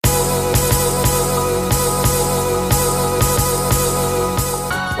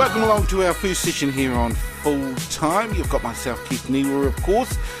Welcome along to our first session here on Full Time. You've got myself, Keith Niwa, of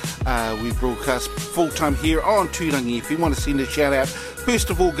course. We broadcast full time here on Tūrangi. If you want to send a shout out, first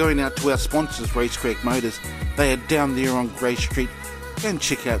of all, going out to our sponsors, Racecrack Motors. They are down there on Grey Street, and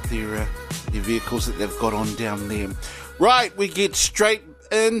check out their vehicles that they've got on down there. Right, we get straight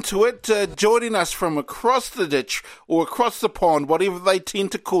into it. Joining us from across the ditch or across the pond, whatever they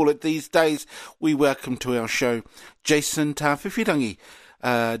tend to call it these days, we welcome to our show Jason Tawhiwhirangi,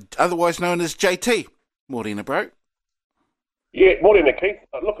 otherwise known as JT. Morena, bro. Yeah, morena, Keith.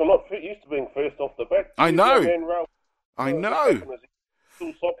 Look, I'm not used to being first off the bat. I know. I know.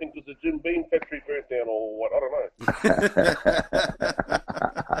 Still socking because the Jim Beam factory burnt down or what, I don't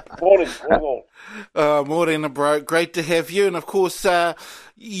know. Morning all. Morena, bro. Great to have you. And, of course,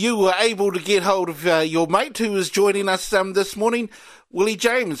 you were able to get hold of your mate who was joining us this morning, Willie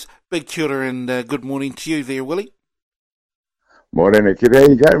James. Big kia ora and good morning to you there, Willie. Morena, kid. How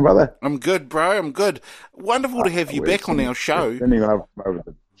you going, brother? I'm good, bro. I'm good. Wonderful to have you back on our show.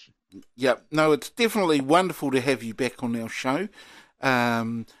 Yep. No, it's definitely wonderful to have you back on our show.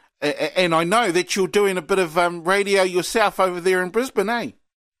 And I know that you're doing a bit of radio yourself over there in Brisbane, eh?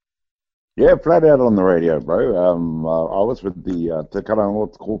 Yeah, flat out on the radio, bro. I was with the Te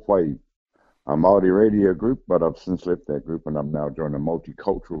Karangaota Kōwhai Māori radio group, but I've since left that group and I'm now joining a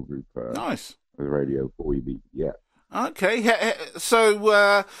multicultural group. Nice. With radio for EB, yeah. Okay,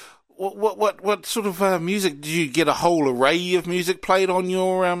 so what sort of music? Did you get a whole array of music played on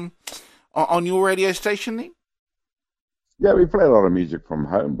your radio station then? Yeah, we play a lot of music from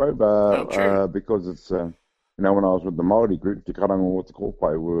home, bro. Because it's when I was with the Māori group, Te Karangaota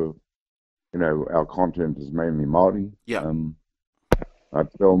Kōwhai, our content is mainly Māori. Yeah. Te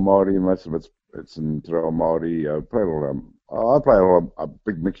Reo Māori, most of it's in Te Reo Māori. I play a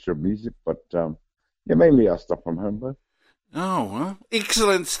big mixture of music, but yeah, mainly our stuff from home, bro. Oh, well,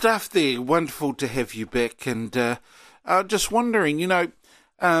 excellent stuff there. Wonderful to have you back. And just wondering, when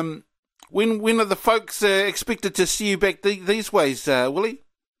are the folks expected to see you back these ways, Willie?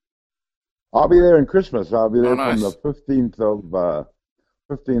 I'll be there in Christmas. I'll be there nice. From the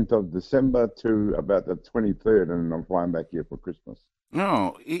 15th of December to about the 23rd, and I'm flying back here for Christmas.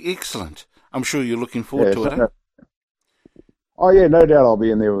 Oh, excellent. I'm sure you're looking forward to it, eh? Oh, yeah, no doubt I'll be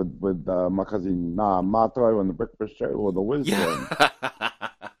in there with my cousin Mato on the Breakfast Show or the Wiz. Yeah.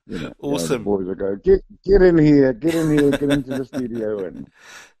 Awesome. The boys will go, get in here, get into the studio. And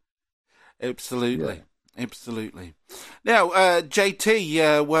Absolutely. Yeah. Absolutely. Now,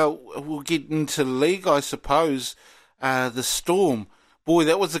 JT, we'll get into the league, I suppose. The Storm. Boy,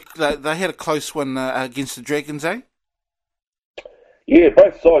 they had a close one against the Dragons, eh? Yeah,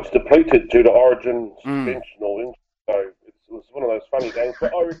 both sides depleted due to Origin suspension or injury. So it was one of those funny games.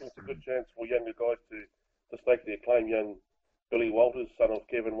 But I reckon it's a good chance for younger guys to stake their claim. Young Billy Walters, son of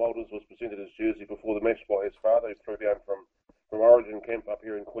Kevin Walters, was presented his jersey before the match by his father, who flew down from Origin camp up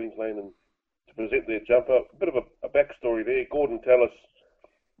here in Queensland and to present their jumper. A bit of a backstory there. Gordon Tallis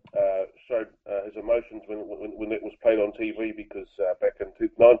showed his emotions when it was played on TV because back in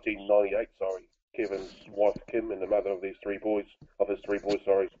 1998, Kevin's wife Kim and the mother of his three boys,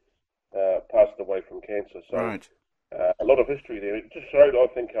 passed away from cancer. So right. A lot of history there. It just showed, I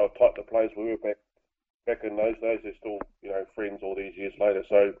think, how tight the players were back in those days. They're still, friends all these years later.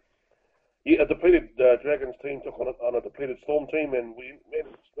 So, yeah, a depleted Dragons team took on a depleted Storm team, and we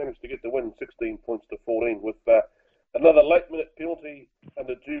managed to get the win, 16 points to 14, with another late-minute penalty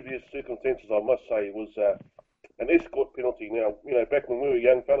under dubious circumstances, I must say. It was an escort penalty. Now, back when we were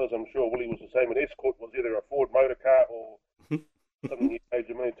young fellas, I'm sure Willie was the same. An escort was either a Ford motor car or something you paid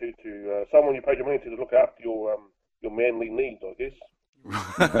your money to someone you paid your money to look after your manly needs, I guess.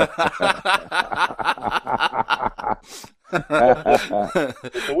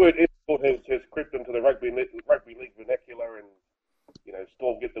 The word escort has crept into the rugby league vernacular, and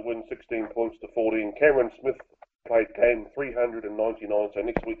Storm get the win, 16 points to 14. Cameron Smith played game 399, so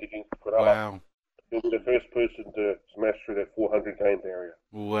next week against Cronulla, wow. He'll be the first person to smash through that 400 game barrier.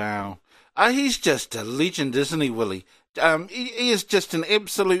 Wow. He's just a legend, isn't he, Willie? He is just an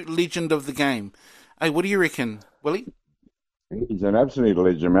absolute legend of the game. Hey, what do you reckon, Willie? He's an absolute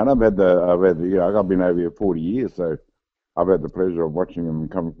legend, man. I've been over here 40 years, so I've had the pleasure of watching him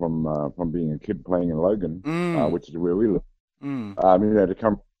come from being a kid playing in Logan, which is where we live. To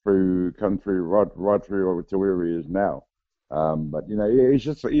come through right through to where he is now. But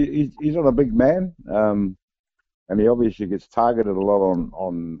he's not a big man, and he obviously gets targeted a lot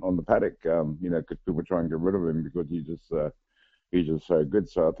on the paddock. Because people try and get rid of him because he's just so good.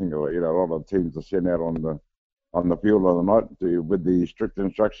 So I think a lot of teams are sent out on the field of the night with the strict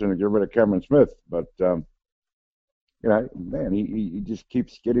instruction to get rid of Cameron Smith. But you know, man, he just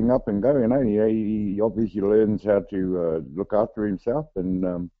keeps getting up and going. You know, he obviously learns how to look after himself, and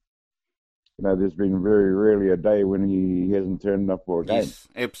you know, there's been very rarely a day when he hasn't turned up for a game. Yes,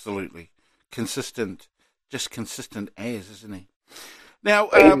 absolutely. Consistent, just consistent as, isn't he? Now,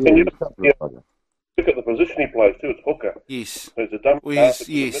 look at the position he plays too. It's hooker. Yes. There's a dump yes, in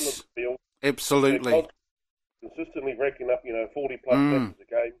the middle of the field. Absolutely. Consistently racking up, 40 plus tackles a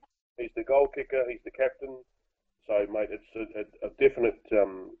game. He's the goal kicker. He's the captain. So, mate, it's a definite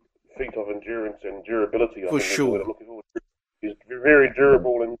feat of endurance and durability. For sure. He's very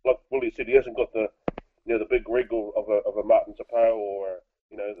durable, and like Willie said, he hasn't got the the big rig of a Martin Tapau or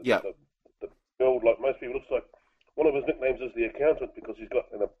the build like most people. Looks like one of his nicknames is the accountant because he's got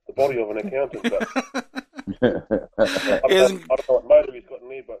the body of an accountant. But I don't know what motor he's got in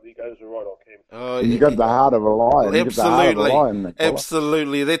there, but he goes right on camp. He's got the heart of a lion. Absolutely.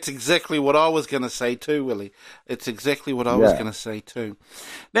 Absolutely. That's exactly what I was going to say too, Willie. It's exactly what I was going to say too.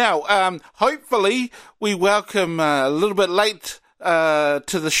 Now, hopefully we welcome a little bit late to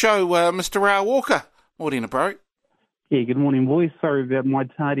the show Mr. Ra Walker. Morning, bro. Yeah, good morning, boys. Sorry about my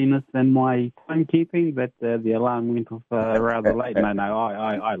tardiness and my timekeeping, but the alarm went off rather late. No,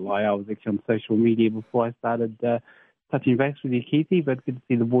 I lie. I was actually on social media before I started touching base with you, Keithy, but good to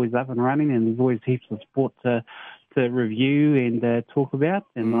see the boys up and running, and there's always heaps of sport to review and talk about,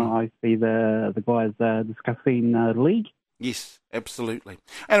 and I see the guys discussing league. Yes, absolutely.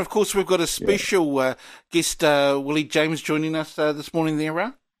 And, of course, we've got a special guest, Willie James, joining us this morning there,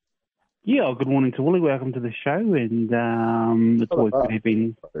 Ra. Yeah, good morning to Willie. Welcome to the show, and it's always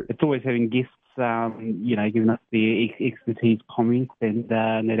having guests, giving us their expertise comments, and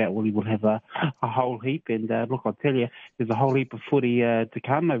no doubt Willie will have a whole heap. And look, I'll tell you, there's a whole heap of footy to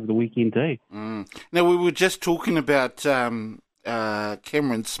come over the weekend too. Now, we were just talking about Cameron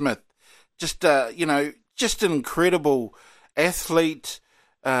Smith, just just an incredible athlete,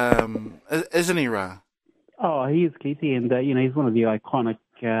 isn't he, Ra? Oh, he is, Keithy, and he's one of the iconic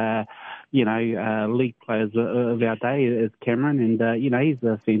league players of our day is Cameron, and he's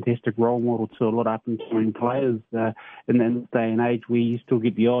a fantastic role model to a lot of up-and-coming players in this day and age where you still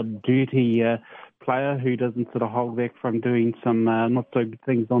get the odd dirty player who doesn't sort of hold back from doing some not so good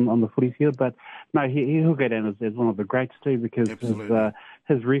things on the footy field. But no, he'll go down as one of the greats too, because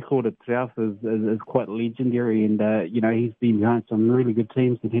his record itself is quite legendary, and he's been behind some really good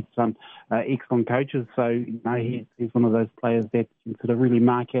teams and had some excellent coaches. So he's one of those players that can sort of really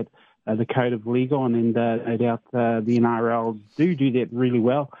market the code of league on, and no doubt the NRL do that really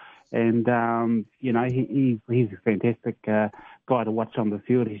well. And he's a fantastic guy to watch on the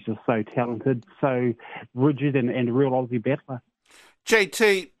field. He's just so talented, so rigid, and a real Aussie battler.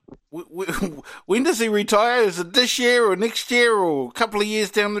 JT, when does he retire? Is it this year or next year or a couple of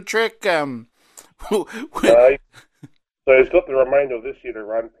years down the track? So he's got the remainder of this year to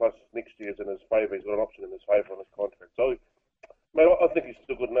run, plus next year's in his favour. He's got an option in his favour on his contract. So, mate, I think he's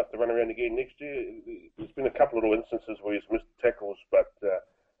still good enough to run around again next year. There's been a couple of little instances where he's missed tackles, but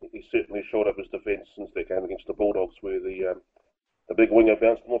he's certainly shored up his defence since that game against the Bulldogs, where the big winger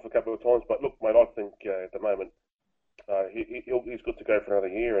bounced him off a couple of times. But look, mate, I think at the moment he's good to go for another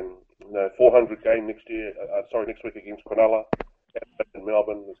year. And 400 game next week against Cronulla in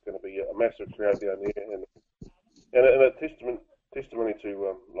Melbourne. There's going to be a massive crowd down there, and a testimony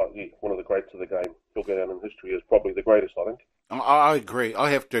to one of the greats of the game. He'll go down in history as probably the greatest, I think. I agree.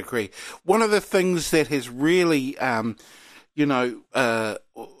 I have to agree. One of the things that has really,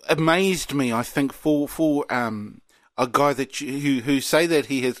 amazed me, I think, for a guy that who say that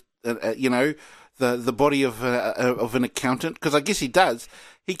he has, the body of an accountant, because I guess he does.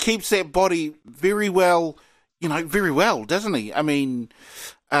 He keeps that body very well, doesn't he? I mean,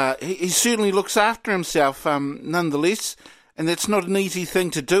 he certainly looks after himself, nonetheless, and that's not an easy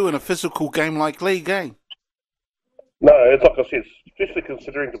thing to do in a physical game like league, eh? No, it's like I said, especially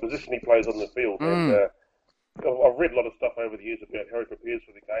considering the position he plays on the field. And I've read a lot of stuff over the years about how he prepares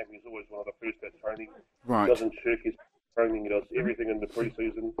for the game. He's always one of the first at training. Right. He doesn't shirk his training. He does everything in the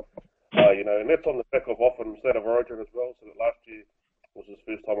pre-season. And that's on the back of often State of Origin as well. So that last year was his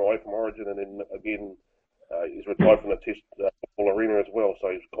first time away from Origin, and then again he's retired from the Test football arena as well. So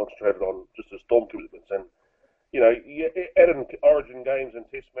he's concentrated on just his storm commitments. And add in Origin games and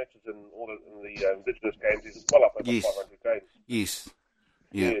Test matches and all the Indigenous games, he's well up over 500 games. Yes.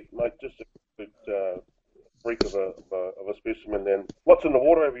 Yeah, mate, just a good freak of a specimen. And what's in the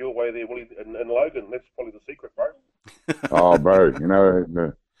water over your way there, Willie, in Logan? That's probably the secret, bro. Oh, bro,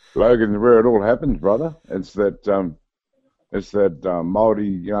 Logan's where it all happens, brother. It's that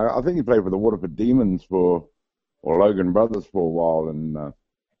Māori. I think he played for the Waterford Demons or Logan Brothers for a while, and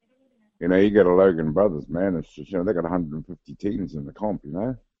You know, you get a Logan Brothers, man. It's just, you know, they got 150 teams in the comp. You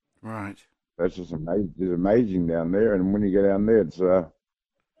know, Right. that's just amazing. It's amazing down there. And when you get down there, it's you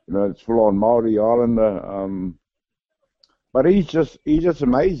know, it's full on Maori Islander. But he's just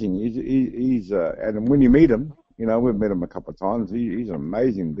amazing. He's and when you meet him, you know, we've met him a couple of times. He's an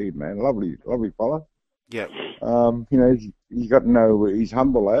amazing dude, man. Lovely fella. Yep. You know, he's got he's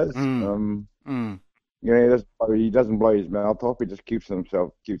humble as. You know, he doesn't blow his mouth off. He just keeps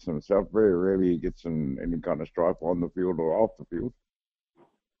himself. Very rarely he gets in any kind of strife on the field or off the field.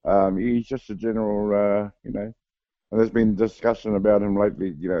 He's just a general, you know. And there's been discussion about him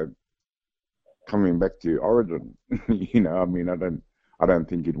lately, you know, coming back to Origin. You know, I mean, I don't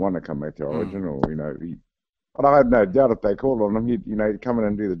think he'd want to come back to Origin, or you know, but I have no doubt if they called on him, he'd come in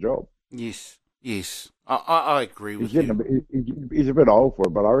and do the job. Yes, I agree with you. He's a bit old for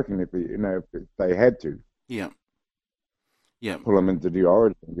it, but I reckon if they had to, pull him in to do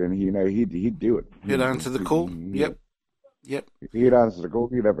Origin, then he'd do it. He'd answer the call. Yep. He'd answer the call.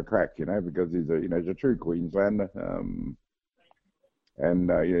 He'd have a crack, you know, because he's a true Queenslander,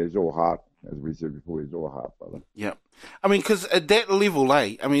 and he's all heart. As we said before, he's all heart, brother. Yeah. I mean, because at that level,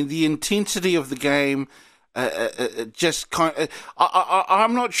 I mean, the intensity of the game, just kind of,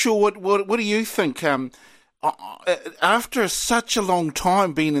 I'm not sure, what do you think? After such a long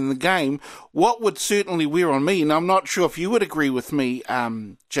time being in the game, what would certainly wear on me, and I'm not sure if you would agree with me,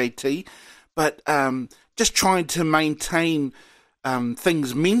 JT, but just trying to maintain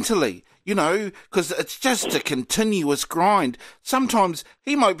things mentally. You know, because it's just a continuous grind. Sometimes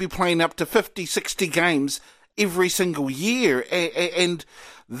he might be playing up to 50, 60 games every single year, and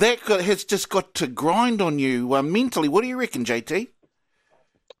that has just got to grind on you mentally. What do you reckon, JT?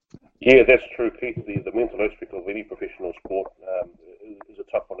 Yeah, that's true, Keith. The mental aspect of any professional sport is a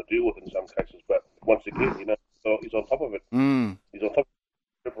tough one to deal with in some cases, but once again, you know, he's on top of it. He's on top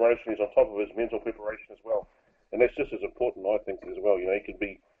of preparation, he's on top of his mental preparation as well. And that's just as important, I think, as well. You know, you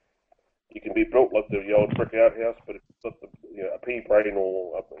can be built like the old brick outhouse, but if you've got a pea brain,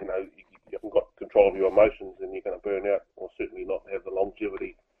 or you know, you haven't got control of your emotions, then you're going to burn out, or certainly not have the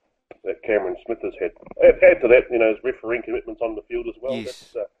longevity that Cameron Smith has had. Add to that, you know, his refereeing commitments on the field as well.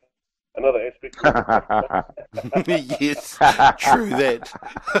 Yes. That's another aspect. Yes, true that.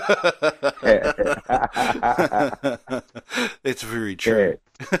 That's very true.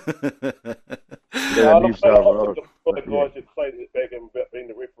 I think the guys that say that back about being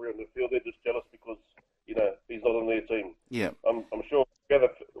the referee on the field, they're just jealous because, you know, he's not on their team. Yeah. I'm sure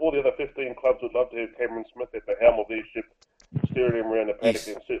all the other 15 clubs would love to have Cameron Smith at the helm of their ship, steering him around the paddock,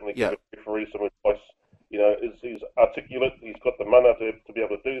 and certainly give the referee some advice. You know, he's articulate, he's got the mana to be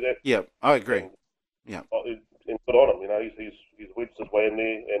able to do that. Yeah, I agree. And good on him, you know, he's wedged his way in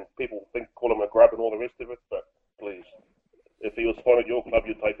there, and people call him a grub and all the rest of it, but please, if he was fine at your club,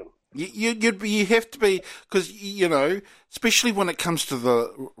 you'd take him. You have to be, because, you know, especially when it comes to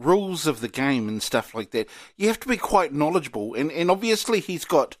the rules of the game and stuff like that, you have to be quite knowledgeable, and obviously he's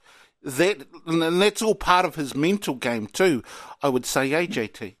got that, and that's all part of his mental game too, I would say,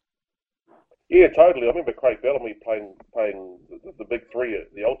 JT. Yeah, totally. I remember Craig Bellamy playing the big three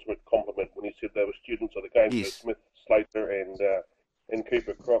at the ultimate compliment when he said they were students of the game. Yes. So Smith, Slater, and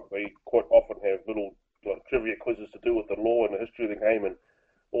Cooper Croc. They quite often have little trivia quizzes to do with the law and the history of the game, and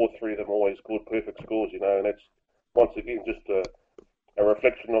all three of them always scored perfect scores. You know, and that's once again just a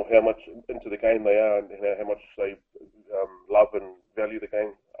reflection of how much into the game they are, and how much they love and value the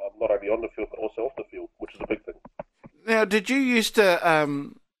game, not only on the field but also off the field, which is a big thing. Now, did you used to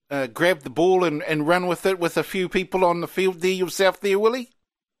grab the ball and run with it with a few people on the field there yourself there, Willie?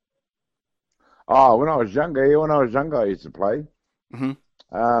 Oh, when I was younger, I used to play.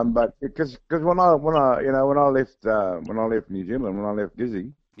 Mm-hmm. But because when I left New Zealand, when I left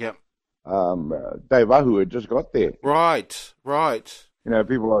Gizzy, yep. Dave Ahu had just got there. Right. You know,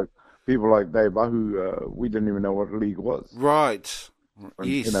 people like Dave Ahu, we didn't even know what the league was. Right.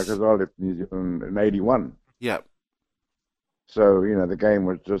 Yes. You know, because I left New Zealand in '81. Yep. So, you know, the game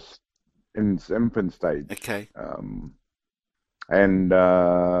was just in its infant stage. Okay.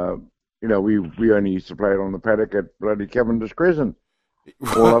 You know, we only used to play it on the paddock at bloody Cavendish Crescent.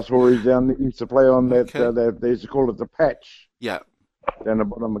 All us Warriors down there used to play on that, Okay. they used to call it the patch. Yeah. Down the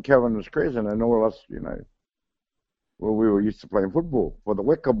bottom of Cavendish Crescent, and all us, you know, well, we were used to playing football for the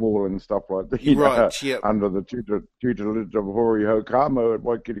Weka ball and stuff like that. You Right, know, yeah. Under the tutelage of Hori Hokamo at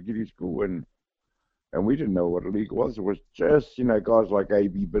Waikirikiri School, and we didn't know what a league was. It was just, you know, guys like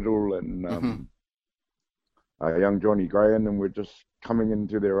A.B. Biddle and young Johnny Graham, and we're just coming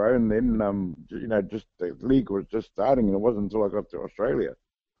into their own then. You know, just the league was just starting, and it wasn't until I got to Australia.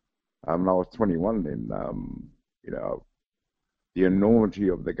 And I was 21 then, you know, the enormity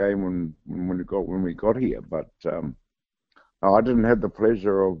of the game when we got here. But I didn't have the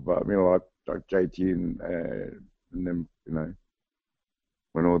pleasure of like JT and them,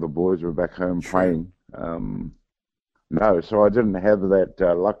 when all the boys were back home playing. No, so I didn't have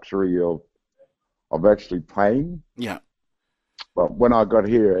that luxury of actually playing. Yeah. But when I got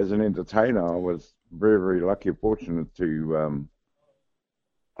here as an entertainer, I was very, very lucky and fortunate to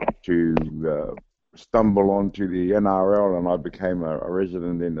stumble onto the NRL, and I became a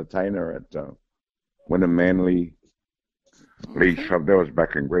resident entertainer at Wynnum Manly League Club. That was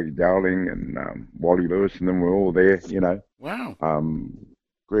back in Greg Dowling and Wally Lewis, and then we're all there, Wow.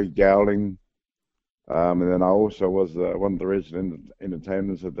 Greg Dowling. And then I also was one of the resident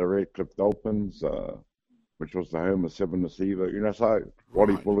entertainers at the Redcliffe Dolphins, which was the home of Seven Receiver, so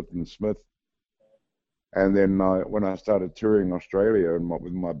Wally Fullerton Smith. And then when I started touring Australia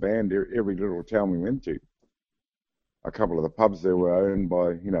with my band, every little town we went to, a couple of the pubs there were owned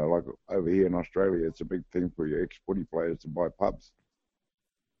by, like over here in Australia, it's a big thing for your ex-footy players to buy pubs.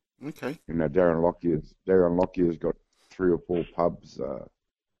 Okay. Darren Lockyer's got 3 or 4 pubs.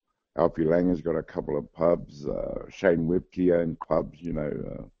 Alfie Langer's got a couple of pubs. Shane Webke owned pubs.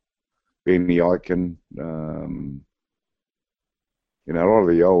 Benny Eichen. A lot of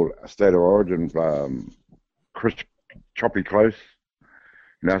the old State of Origin, Chris Choppy Close.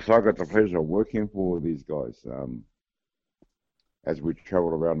 So I got the pleasure of working for these guys as we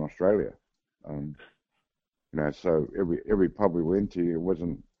travelled around Australia. So every pub we went to, it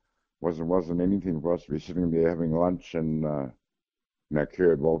wasn't anything for us to be sitting there having lunch and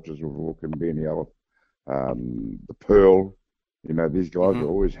Kerrod Walters would walk in, Benny Ellis, the Pearl. These guys were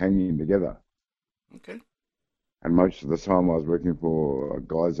always hanging together. Okay. And most of the time I was working for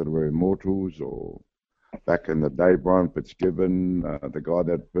guys that were immortals, or back in the day, Brian Fitzgibbon, the guy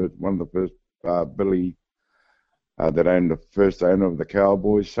one of the first, Billy, that owned the first owner of the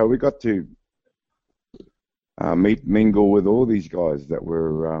Cowboys. So we got to mingle with all these guys that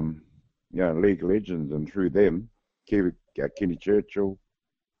were, league legends, and through them, Kenny Churchill,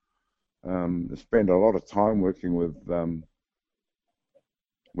 spent a lot of time working with them.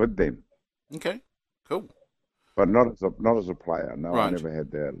 Okay, cool. But not as a player. No, right. I never had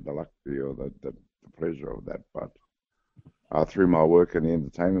the luxury or the pleasure of that. But through my work in the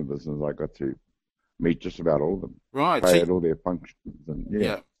entertainment business, I got to meet just about all of them. Right. Play at all their functions. And,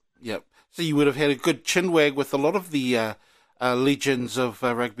 yeah. So you would have had a good chinwag with a lot of the legends of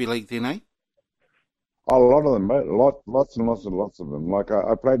rugby league then, eh? A lot of them, mate. Lots and lots of them. Like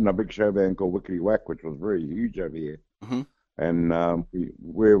I played in a big show band called Wickety Whack, which was very huge over here. Mm-hmm. And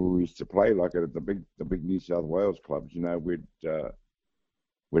where we used to play, like at the big New South Wales clubs, we'd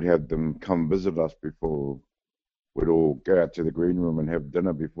have them come visit us before. We'd all go out to the green room and have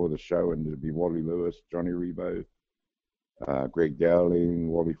dinner before the show, and there'd be Wally Lewis, Johnny Rebo, Greg Dowling,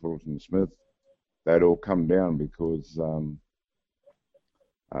 Wally Fullerton Smith. They'd all come down because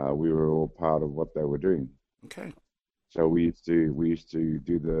we were all part of what they were doing. Okay. So we used to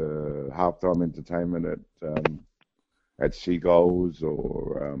do the halftime entertainment at Seagulls,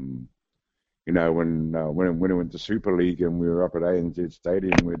 or when it went to Super League and we were up at ANZ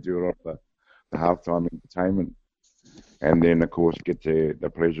Stadium, we'd do a lot of the halftime entertainment, and then of course get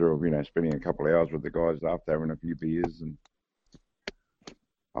the pleasure of spending a couple of hours with the guys after having a few beers. And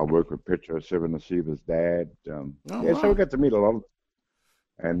I worked with Petro Seven-Receiver's dad. Wow. So we got to meet a lot of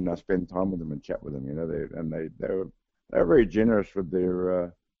them and spend time with them and chat with them. They were very generous with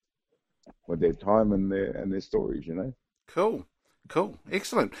their time and their stories. Cool,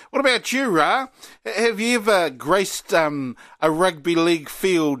 excellent. What about you, Ra? Have you ever graced a rugby league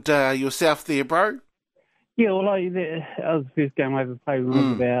field yourself there, bro? Yeah, well, that was the first game I ever played when I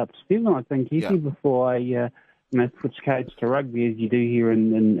was about 7, I think, before I switched coach to rugby, as you do here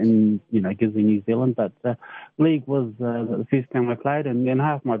in Gisborne, New Zealand. But league was the first game I played, and then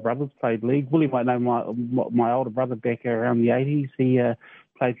half my brothers played league. Willie might know my older brother back around the 80s. He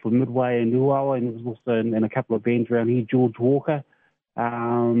played for Midway and Uawa, and was also in a couple of bands around here, George Walker.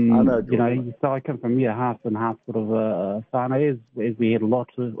 I know George. So I come from half and half sort of whānau, as we had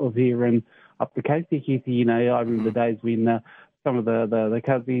lots of here and up the coast. I remember the days when some of the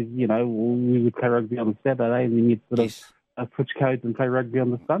cousins, we would play rugby on a Saturday, and then you'd sort of switch codes and play rugby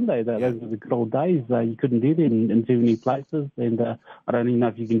on the Sunday. Those were the good old days. You couldn't do that in too many places, and I don't even know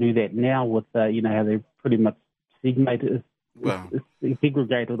if you can do that now with how they're pretty much segregated.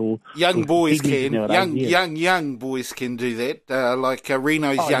 Segregated, or young boys can. Nowadays, young boys can do that. Like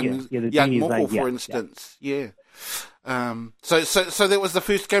Reno's young Moko, for instance. Yeah. So that was the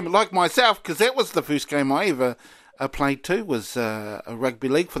first game, like myself, because that was the first game I ever played too, was a rugby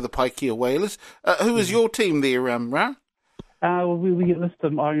league for the Paikea Whalers. Who was your team there, Ra? We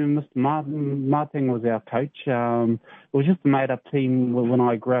listed. I remember Mr. Martin was our coach. It was just a made-up team when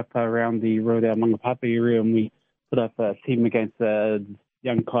I grew up around the Rodale Mangapapa area, and we put up a team against a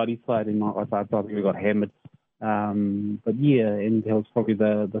young Kaiti side, and I think we got hammered. But yeah, and it was probably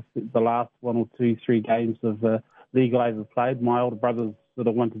the last 1 or 2, 3 games of league I ever played. My older brothers sort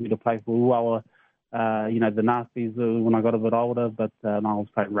of wanted me to play for Uawa, the Nasties when I got a bit older, but I was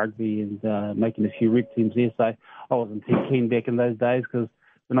playing rugby and making a few rep teams there, so I wasn't too keen back in those days because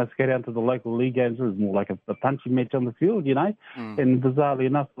when I go down to the local league games, it was more like a punching match on the field, And bizarrely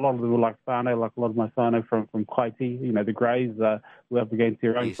enough, a lot of them were like whānau, like a lot of my whānau from Kaiti, the Greys, were up against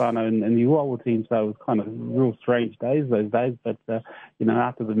their own whānau in the Uawa team, so it was kind of real strange days, those days. But,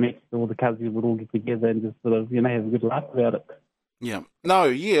 after the match, all the cousins would all get together and just sort of, have a good laugh about it. Yeah. No,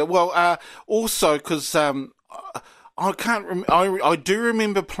 yeah. Well, also, because I can't I do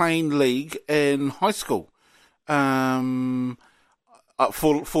remember playing league in high school. For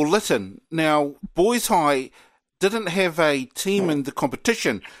Lytton. Now, Boys High didn't have a team in the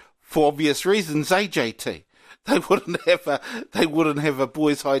competition for obvious reasons. AJT, they wouldn't have a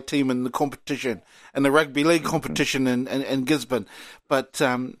Boys High team in the competition, in the rugby league competition in Gisborne. But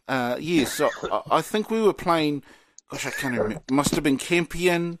yes, I think we were playing. Gosh, I can't remember. Must have been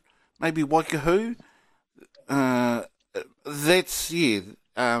Campion, maybe Waikahu.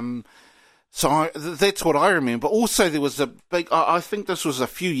 So that's what I remember. Also, there was a big, I think this was a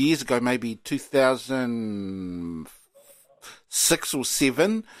few years ago, maybe 2006 or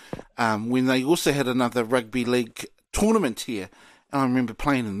 7, when they also had another rugby league tournament here. And I remember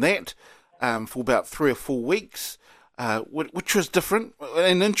playing in that for about 3 or 4 weeks, which was different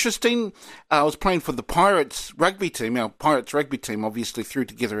and interesting. I was playing for the Pirates rugby team. Our Pirates rugby team obviously threw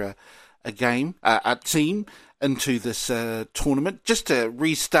together a team into this tournament, just to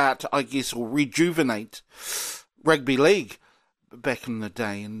restart, I guess, or rejuvenate rugby league back in the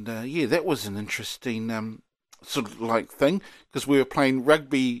day. And that was an interesting sort of like thing, because we were playing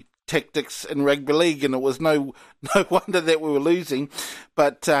rugby tactics in rugby league, and it was no wonder that we were losing.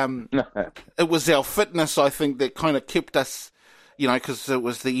 But it was our fitness, I think, that kind of kept us, because it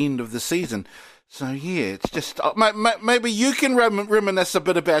was the end of the season. So yeah, it's just maybe you can reminisce a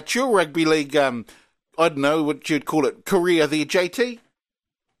bit about your rugby league. I don't know what you'd call it, career there, JT?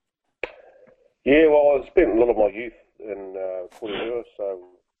 Yeah, well, I spent a lot of my youth in Porirua,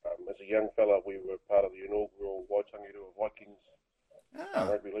 so as a young fella, we were part of the inaugural Waitangi Vikings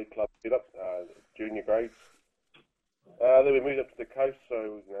rugby league club set up, junior grades. Then we moved up to the coast,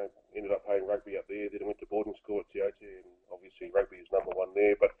 so ended up playing rugby up there. Then went to boarding school at Te Aute, and obviously rugby is number one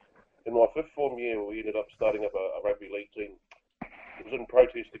there. But in my 5th form year, we ended up starting up a rugby league team. It was in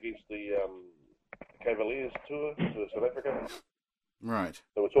protest against the Cavaliers tour to South Africa. Right.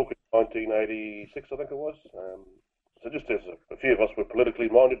 So we're talking 1986, I think it was. So just as a few of us were politically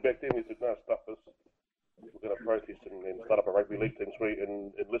minded back then, we said, no, stuff this. We're going to protest and start up a rugby league team. So we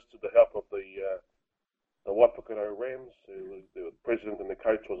enlisted the help of the Waipukaro Rams. The president and the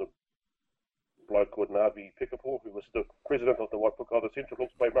coach was a bloke called Navi Pekapo, who was the president of the Waipukaro, the Central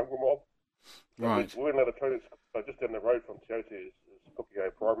Hawke's Bay Mongrel Mob. Right. We weren't allowed to train at school. So just down the road from Te Aute is Pukio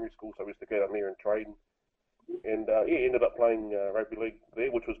Primary School, so we used to go down there and train. And ended up playing rugby league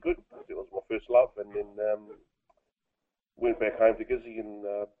there, which was good. It was my first love. And then went back home to Gizzy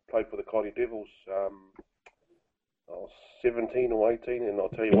and played for the Kaiti Devils. I was 17 or 18, and I'll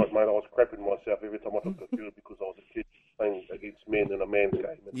tell you what, mate, I was crapping myself every time I took the field because I was a kid playing against men in a man's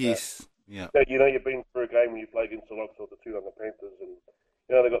game. And, yes. Yeah. You've been through a game when you play against the likes of the Tūranga Panthers, and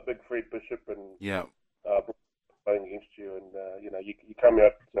they got big Fred Bishop and playing against you, and you come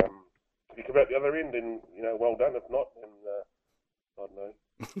out. If you come out the other end, then well done. If not, then I don't know,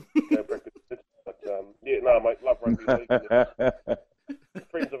 go back to the But mate, love rugby league.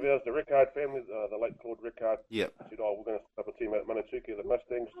 Friends of ours, the Rickard family, the late Claude Rickard, said, we're going to set up a team out at Manatuki, the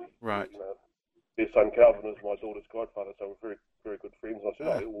Mustangs. Right. Their son Calvin is my daughter's godfather, so we're very, very good friends. And I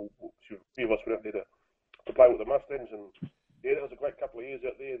said, a few of us went out there to play with the Mustangs, and that was a great couple of years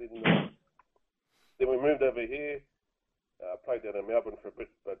out there. Then we moved over here, played down in Melbourne for a bit,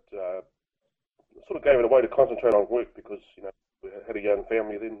 but sort of gave it away to concentrate on work because, we had a young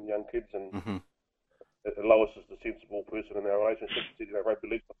family then, young kids, and Lois is the sensible person in our relationship. She said, rugby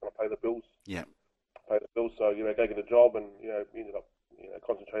league's not going to pay the bills. Yeah. Pay the bills, so, go get a job, and, ended up,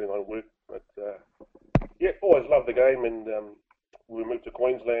 concentrating on work. But, always loved the game, and when we moved to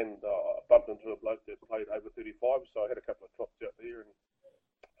Queensland, I bumped into a bloke that played over 35, so I had a couple of tops out there and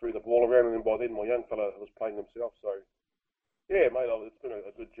threw the ball around, and then by then my young fella was playing himself, so, yeah, mate, it's been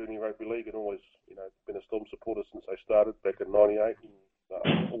a good journey rugby league, and always, been a Storm supporter since they started back in '98,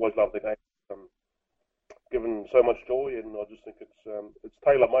 and always loved the game. given so much joy, and I just think it's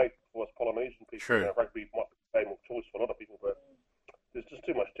tailor-made for us Polynesian people. True. You know, rugby might be a game of choice for a lot of people, but there's just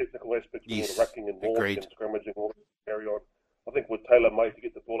too much technical aspects with all the rucking and walking and scrummaging, all that carry on. I think we're tailor-made to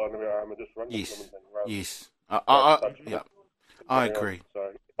get the ball under our arm and just run with them. Yes. I agree.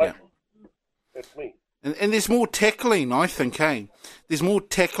 So, that's me. And there's more tackling, I think, eh? There's more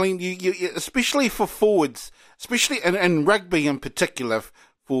tackling, you especially for forwards, especially in rugby in particular,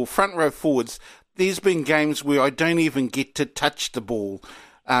 for front row forwards. There's been games where I don't even get to touch the ball,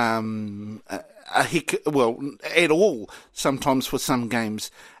 at all, sometimes for some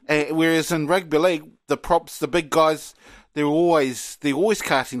games. Whereas in rugby league, the props, the big guys, they're always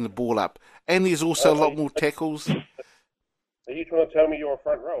carting the ball up. And there's also a lot more tackles. Are you trying to tell me you're a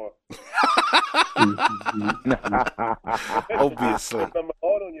front rower? Obviously. I'm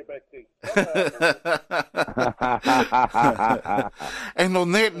on your back seat. And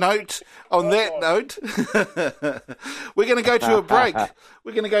on that note, we're going to go to a break.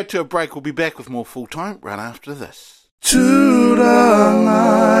 We'll be back with more Full Time right after this. Turanga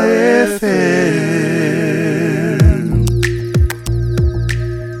FM.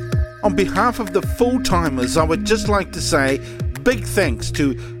 On behalf of the full-timers, I would just like to say big thanks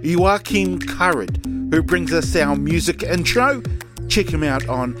to Joachim Currid, who brings us our music intro. Check him out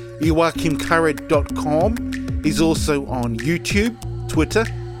on joachimcurrid.com. He's also on YouTube, Twitter,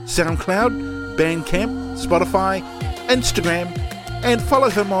 SoundCloud, Bandcamp, Spotify, Instagram, and follow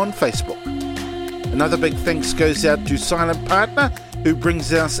him on Facebook. Another big thanks goes out to Silent Partner, who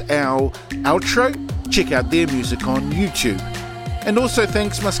brings us our outro. Check out their music on YouTube. And also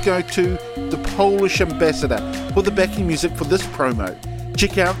thanks must go to the Polish Ambassador for the backing music for this promo.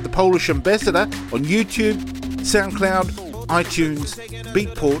 Check out the Polish Ambassador on YouTube, SoundCloud, iTunes,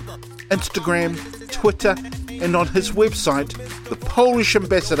 Beatport, Instagram, Twitter, and on his website,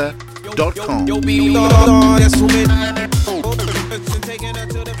 thepolishambassador.com.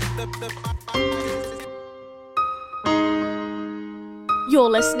 You're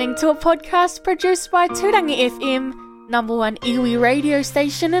listening to a podcast produced by Turangi FM, number one iwi radio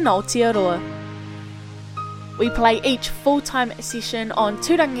station in Aotearoa. We play each full-time session on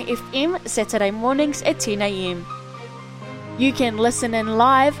Turangi FM Saturday mornings at 10 a.m. You can listen in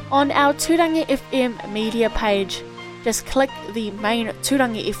live on our Turangi FM media page. Just click the main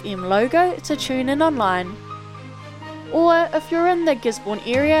Turangi FM logo to tune in online. Or if you're in the Gisborne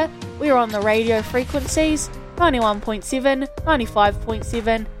area, we're on the radio frequencies 91.7,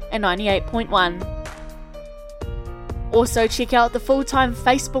 95.7 and 98.1. Also check out the full-time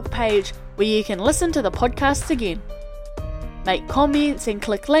Facebook page where you can listen to the podcast again. Make comments and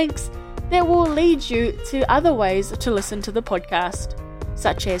click links that will lead you to other ways to listen to the podcast,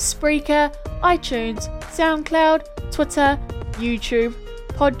 such as Spreaker, iTunes, SoundCloud, Twitter, YouTube,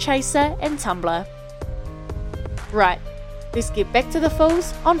 Podchaser and Tumblr. Right, let's get back to the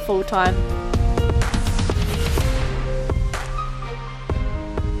Fools on Full Time.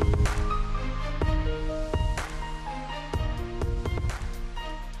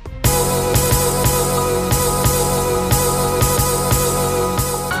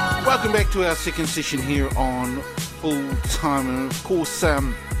 Welcome back to our second session here on Full Time, and of course, I'd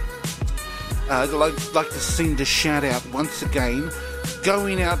like to send a shout out once again,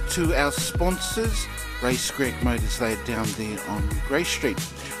 going out to our sponsors, Race Greg Motors. They're down there on Grey Street.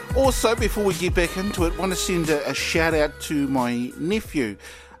 Also, before we get back into it, want to send a shout out to my nephew,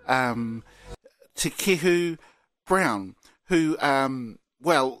 Tekehu Brown, who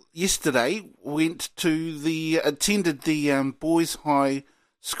yesterday attended the boys' high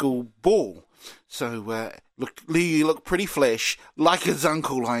school ball. So you look pretty flash, like his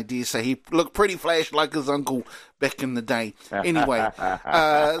uncle, I dare say. He looked pretty flash like his uncle back in the day. Anyway,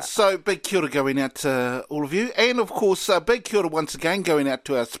 so big kia ora going out to all of you. And of course, big kia ora once again going out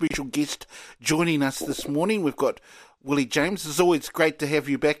to our special guest joining us this morning. We've got Willie James. It's always great to have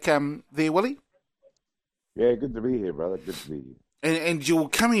you back there, Willie. Yeah, good to be here, brother. Good to be here. And you're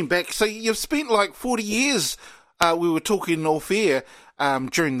coming back. So you've spent like 40 years. We were talking off air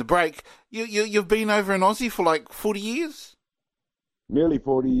during the break. You've been over in Aussie for like 40 years? Nearly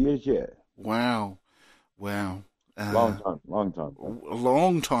 40 years, yeah. Wow. Long time. A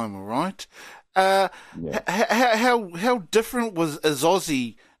long time, all right. Yeah. How different is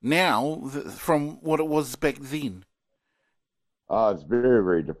Aussie now from what it was back then? It's very,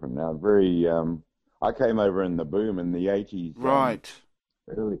 very different now. Very. I came over in the boom in the 80s. Right.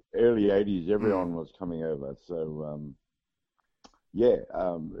 Early 80s, everyone was coming over. So,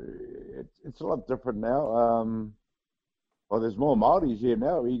 it's a lot different now. Well, there's more Māoris here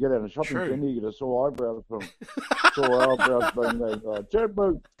now. You go down a shopping True. centre, you get a sore eyebrows from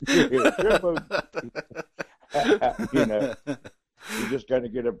Chirboot. You know, you're just going to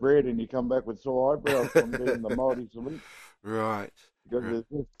get a bread and you come back with sore eyebrows from doing the Māori salute. Right. Because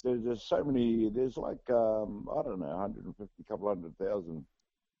there's just so many, there's like, I don't know, 150, couple 100,000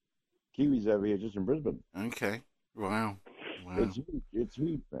 Kiwis over here just in Brisbane. Okay. Wow. It's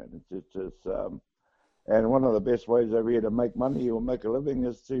huge, man. It's just, and one of the best ways over here to make money or make a living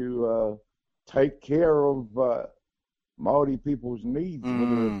is to take care of Māori people's needs,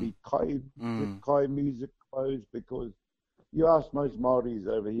 whether it be kai music, clothes, because you ask most Māoris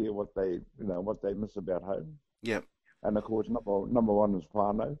over here what they miss about home. Yep. And of course, number one is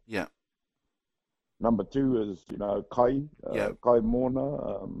whānau. Yeah. Number two is, kai, kai mona,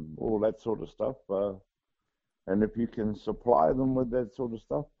 all that sort of stuff. And if you can supply them with that sort of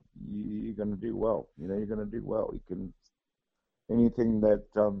stuff, you're going to do well. You're going to do well. You can anything that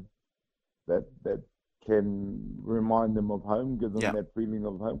can remind them of home, give them that feeling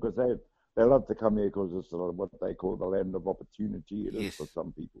of home, because they love to come here because it's what they call the land of opportunity. It is for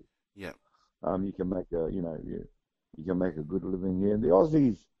some people. Yeah. You can make you can make a good living here. And the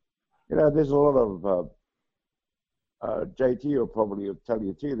Aussies, there's a lot of JT will probably tell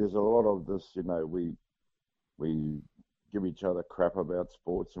you too. There's a lot of this. We give each other crap about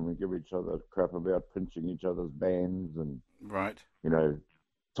sports, and we give each other crap about pinching each other's bands, and right.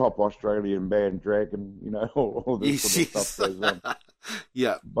 Top Australian band Dragon, all this sort of stuff goes on.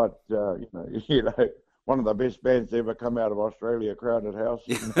 Yeah. But one of the best bands to ever come out of Australia, Crowded House,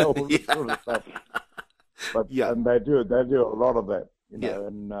 all this sort of stuff. But and they do a lot of that,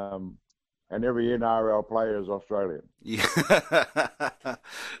 and every NRL player is Australian. Yeah.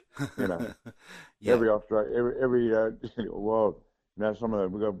 Every well, some of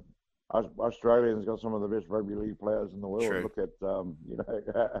them, we got Australians got some of the best rugby league players in the world. True. Look at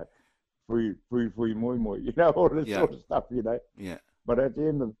Fui Moi Moi, all this sort of stuff, Yeah. But at the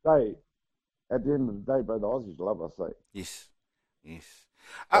end of the day, bro, the Aussies love us, eh? Yes. Yes.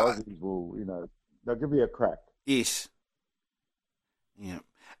 The Aussies will, they'll give you a crack. Yes. Yeah.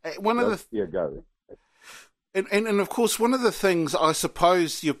 One of the go. And of course, one of the things I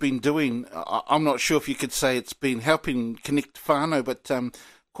suppose you've been doing, I'm not sure if you could say it's been helping connect whānau, but of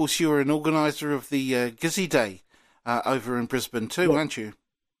course you're an organiser of the Gizzy Day over in Brisbane too, aren't you?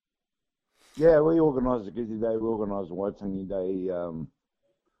 Yeah, we organise the Gizzy Day, we organise the Waitangi Day.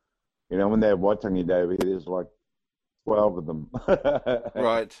 When they have Waitangi Day over here, there's like 12 of them.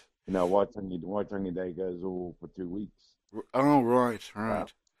 Right. Waitangi Day goes all for 2 weeks. Oh, right.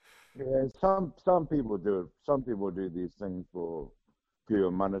 Yeah, some people do it. Some people do these things for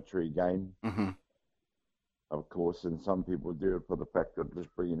pure monetary gain, of course, and some people do it for the fact of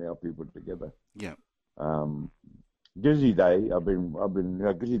just bringing our people together. Yeah. Gizzy Day,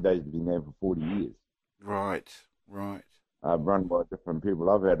 Gizzy Day's been there for 40 years. Right. I've run by different people.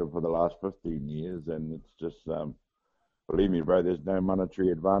 I've had it for the last 15 years, and it's just, believe me, bro, there's no monetary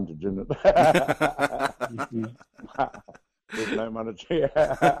advantage in it. There's no monetary.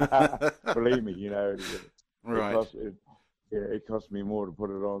 Believe me, Right. It costs me more to put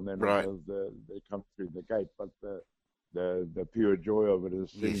it on than it does they come through the gate. But the pure joy of it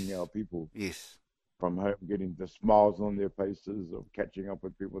is seeing our people from home getting the smiles on their faces, of catching up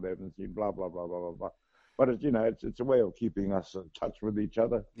with people they haven't seen, blah blah blah blah blah blah. But it's a way of keeping us in touch with each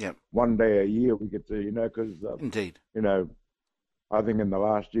other. Yeah. One day a year we get to because indeed. I think in the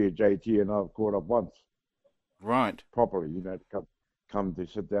last year JT and I've caught up once. Right. Properly, come to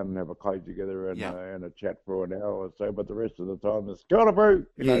sit down and have a kai together and a chat for an hour or so, but the rest of the time it's kia ora, bro.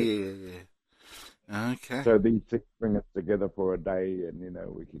 Yeah. Okay. So these things bring us together for a day, and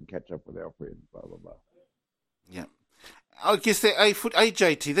we can catch up with our friends, blah blah blah. Yeah. I guess that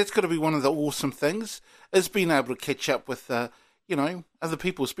JT, that's got to be one of the awesome things, is being able to catch up with other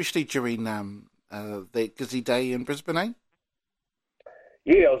people, especially during that Gizzy Day in Brisbane, eh?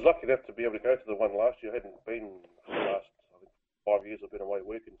 Yeah, I was lucky enough to be able to go to the one last year. I hadn't been for the last 5 years. I've been away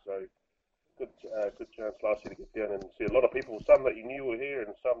working, so good chance last year to get down and see a lot of people. Some that you knew were here, and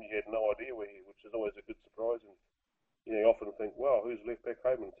some you had no idea were here, which is always a good surprise. And you often think, "Wow, who's left back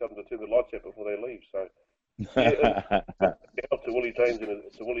home?" And tell them to turn the lights out before they leave. So to Willie James and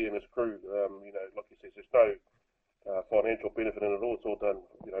his crew. Like you said, there's no financial benefit in it all. It's all done,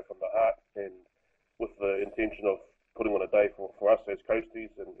 from the heart and with the intention of putting on a day for us as Coasties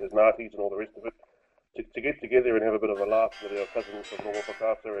and as Ngātis and all the rest of it, to get together and have a bit of a laugh with our cousins from North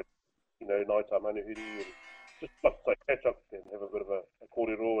Whakaata and, Naita Manuhiri, and just like to say, catch up and have a bit of a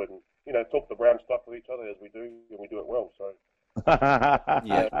kōrero and, talk the brown stuff with each other as we do, and we do it well. So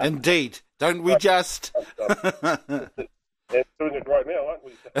yeah, indeed. Don't we just? And doing it right now, aren't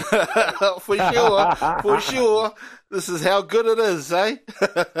we? For sure. This is how good it is, eh?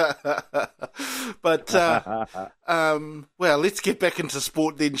 But, well, let's get back into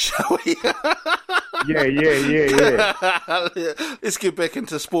sport then, shall we? Yeah. Let's get back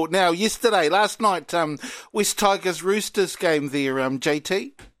into sport. Now, last night, West Tigers Roosters game there,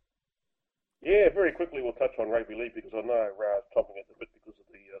 JT? Yeah, very quickly we'll touch on rugby league because I know Ra's chomping at the bit because of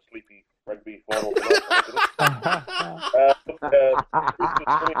the sleepy rugby final tonight.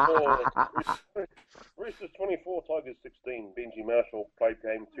 Roosters 24, Tigers 16. Benji Marshall played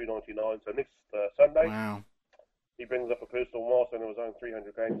game 299. So next Sunday, Wow. he brings up a personal milestone of his own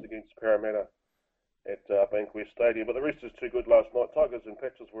 300 games against Parramatta at Bankwest Stadium. But the Roosters too good last night. Tigers and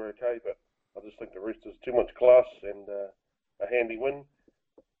patches were okay, but I just think the Roosters too much class and a handy win.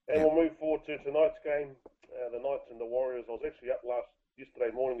 And we'll move forward to tonight's game, the Knights and the Warriors. I was actually up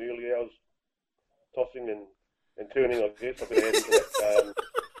yesterday morning, the early hours, tossing and turning, I guess. I've been adding to that.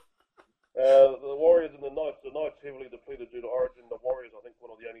 The Warriors and the Knights heavily depleted due to Origin. The Warriors, I think,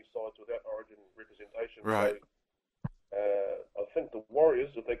 one of the only sides without Origin representation. Right. So, I think the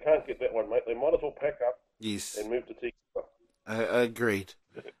Warriors, if they can't get that one, mate, they might as well pack up and move to Tika.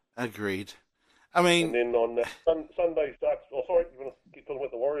 Agreed. I mean... And then on Sunday starts... Oh, sorry, you want to keep talking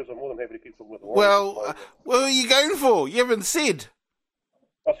about the Warriors? I'm more than happy to keep talking about the Warriors. Well, what are you going for? You haven't said.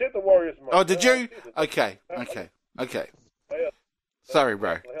 I said the Warriors, mate. Oh, did you? Okay. Sorry,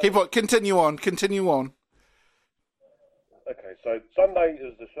 bro. Keep on. Continue on. Okay, so Sunday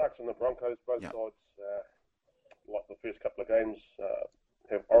is the Sharks and the Broncos. Both sides, like the first couple of games,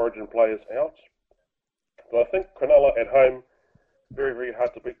 have Origin players out. But I think Cronulla at home, very, very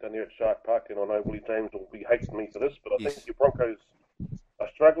hard to beat down there at Shark Park. And I know Willie James will be hating me for this, but I think your Broncos are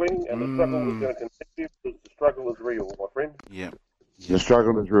struggling, and the struggle is going to continue because the struggle is real, my friend. Yeah. The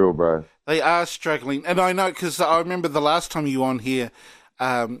struggle is real, bro. They are struggling, and I know because I remember the last time you were on here,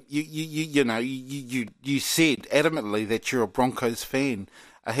 you said adamantly that you're a Broncos fan.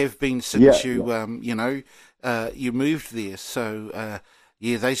 I have been since you moved there. So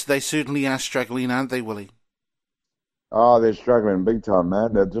they certainly are struggling, aren't they, Willie? Oh, they're struggling big time,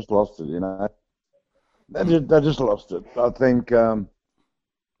 man. They've just lost it, They just lost it. I think,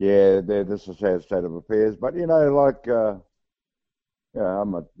 this is a sad state of affairs. But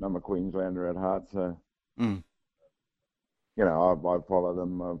I'm a Queenslander at heart, so I follow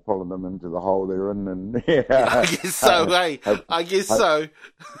them. I follow them into the hole they're in, and I guess so. I guess so.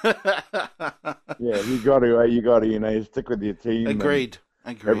 You got to, stick with your team. Agreed.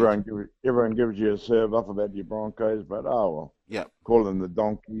 Everyone gives you a serve off about your Broncos, but call them the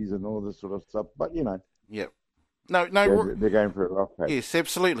donkeys and all this sort of stuff. But No, they're going for a rough patch. Yes,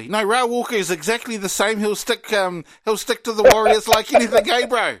 absolutely. No, Ra Walker is exactly the same. He'll stick to the Warriors like anything,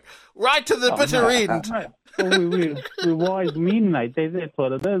 bro. Right to the bitter end. We're wise men, mate. That's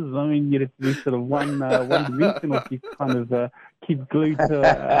what it is. I mean, you have to be sort of one dimensional if you kind of keep glued to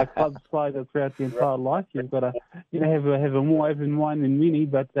a club side throughout the entire life. You've got to, have a more open mind than many.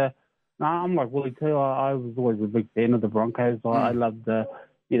 But I'm like Willie too. I was always a big fan of the Broncos. I loved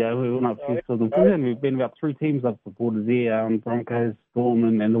we went up to we've been about 3 teams I've supported there, Broncos, Storm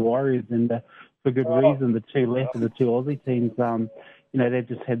and the Warriors, and for good reason. The 2 left of the 2 Aussie teams, they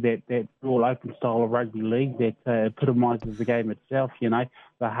just had that real open style of rugby league that epitomises the game itself, the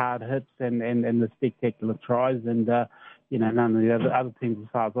hard hits and the spectacular tries, and none of the other teams as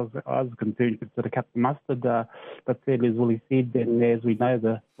far as I was concerned could sort of cut the mustard, but sadly, as Willie said, and as we know,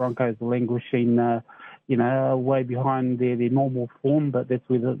 the Broncos are languishing way behind their normal form, but that's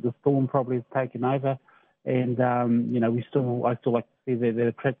where the Storm probably has taken over. And, I still like to see their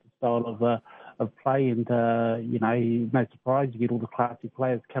attractive style of play. And, no surprise, you get all the classy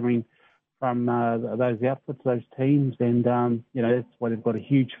players coming from those outfits, those teams. And, that's why they've got a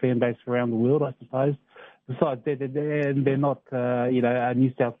huge fan base around the world, I suppose. Besides, they're not, a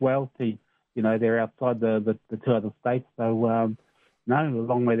New South Wales team. They're outside the 2 other states. So, no, a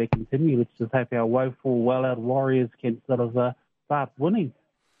long way they continue. Let's just hope our woeful, well-out Warriors can sort of start winning.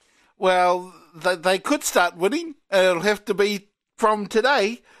 Well, they could start winning. It'll have to be from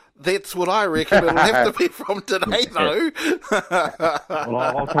today. That's what I reckon. It'll have to be from today, though. Well,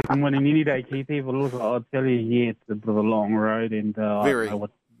 I'll take them winning any day, Keith. But look, I'll tell you, it's a bit of a long road, and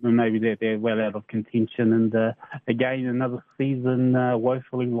maybe they're well out of contention. And again, another season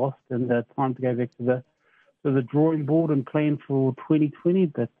woefully lost, and time to go back to the drawing board and plan for 2020,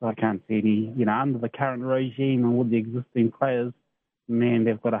 but I can't see any, under the current regime and with the existing players, man,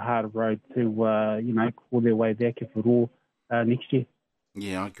 they've got a hard road to, claw their way back, if at all, next year.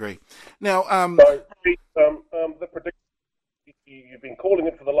 Yeah, I agree. Now, the prediction, you've been calling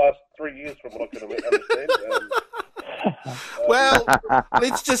it for the last 3 years, from what I can understand. Well,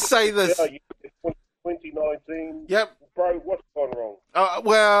 let's just say this. 2019. Yep. Bro, what's gone wrong?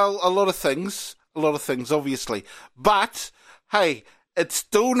 Well, a lot of things, obviously. But, hey, it's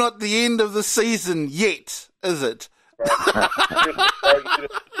still not the end of the season yet, is it?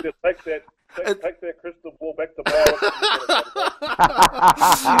 Just take that crystal ball back to Miles.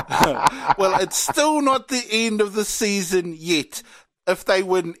 Well, it's still not the end of the season yet. If they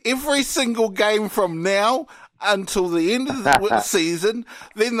win every single game from now until the end of the season,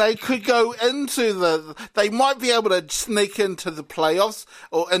 then they could go into they might be able to sneak into the playoffs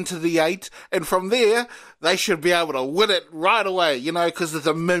or into the 8, and from there, they should be able to win it right away, because of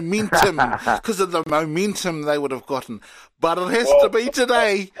the momentum, they would have gotten. But it has to be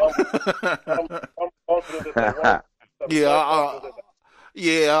today. I'm confident that they won't.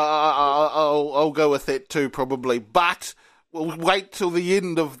 I'll go with that too, probably. But we'll wait till the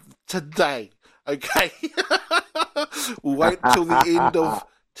end of today. Okay, we'll wait till the end of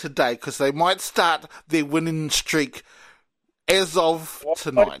today because they might start their winning streak as of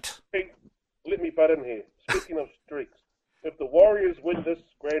tonight. Let me butt in here. Speaking of streaks, if the Warriors win this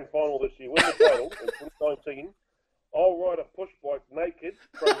grand final this year, win the title in 2019, I'll ride a push bike naked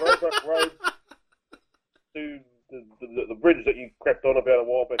from Roebuck Road to the bridge that you crapped on about a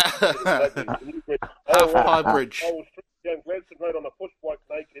while back. Half Pie Bridge. I will streak down Gladstone Road on a push bike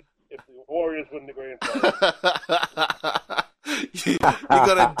naked if the Warriors win the grand final. You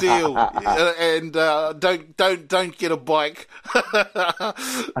got a deal, and don't get a bike.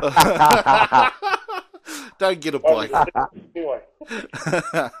 Don't get a bike. Anyway,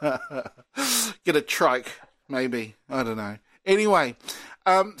 get a trike, maybe. I don't know. Anyway.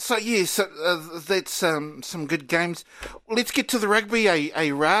 So that's some good games. Let's get to the rugby,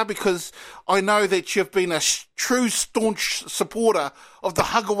 Ra, because I know that you've been a true staunch supporter of the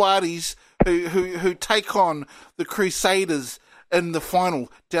Hagawatis who take on the Crusaders in the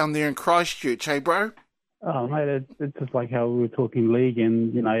final down there in Christchurch, hey, bro? Oh, mate, it's just like how we were talking league,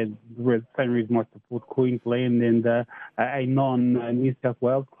 and, the same reason I support Queensland and a non-New South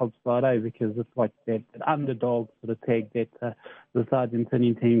Wales club side, because it's like that underdog sort of tag that this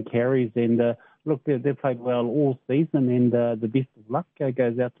Argentinian team carries. And, look, they've played well all season, and the best of luck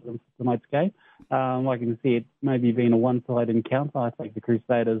goes out to them for tonight's game. I can see it maybe being a one-side encounter. I think the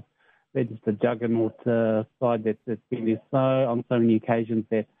Crusaders, they're just a juggernaut side that's been there on so many occasions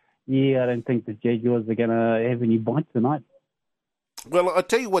that, I don't think the Jaguars are going to have any bite tonight. Well, I'll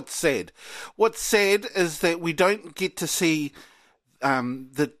tell you what's sad. What's sad is that we don't get to see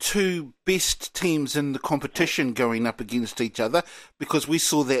the two best teams in the competition going up against each other, because we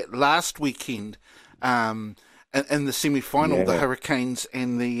saw that last weekend in the semi-final, the Hurricanes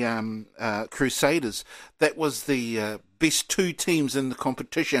and the Crusaders. That was the best two teams in the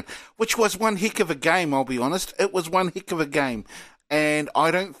competition, which was one heck of a game, I'll be honest. It was one heck of a game. And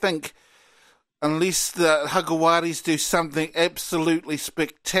I don't think, unless the Hagawatis do something absolutely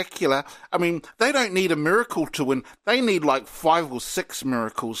spectacular, I mean, they don't need a miracle to win. They need like 5 or 6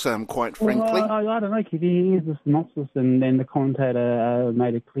 miracles, quite frankly. Well, I don't know, Keith. Here's the synopsis, and the commentator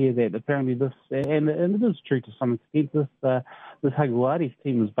made it clear that apparently this, and it is true to some extent, this Hagawatis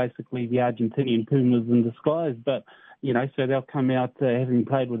team is basically the Argentinian Pumas in disguise. But, so they'll come out having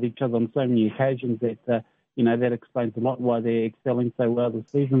played with each other on so many occasions that... that explains a lot why they're excelling so well this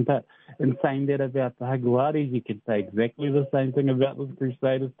season. But in saying that about the Hagawatis, you could say exactly the same thing about the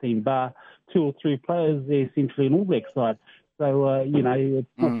Crusaders team, bar 2 or 3 players. They're essentially an All Black side. So, it's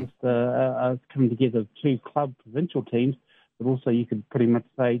not just coming together of 2 club provincial teams, but also you could pretty much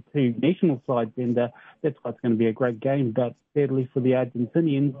say 2 national sides, and that's why it's going to be a great game. But sadly for the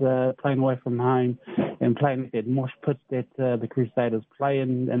Argentinians, playing away from home and playing at that mosh pit that the Crusaders play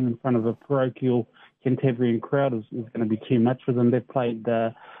in front of a parochial Cantabrian crowd is going to be too much for them. They've played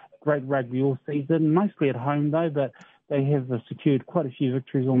great rugby all season, mostly at home though, but they have secured quite a few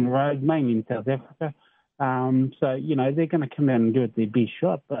victories on the road, mainly in South Africa. So, they're going to come out and do it their best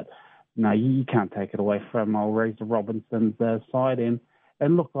shot, but no, you can't take it away from old Razor Robinson's side. And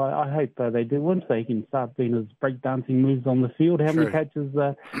look, I hope they do win so he can start doing his breakdancing moves on the field. How many coaches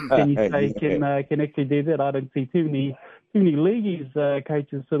can you say can actually do that? I don't see too many leagueies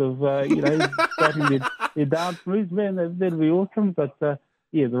coaches sort of, starting their dance moves, man. That'd be awesome. But, the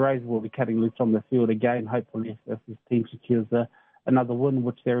Rays will be cutting loose on the field again, hopefully, if this team secures another win,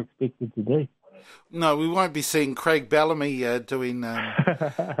 which they're expected to do. No, we won't be seeing Craig Bellamy doing those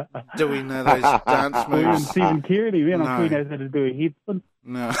dance moves. Stephen Kearney, man, I'm sure he knows how to do a head spin.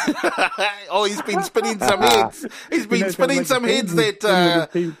 No. Oh, he's been spinning some heads. He's been spinning some heads that...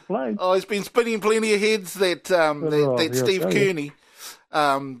 he's been spinning plenty of heads that Steve Kearney.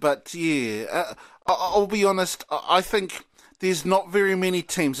 But yeah, I'll be honest. I think there's not very many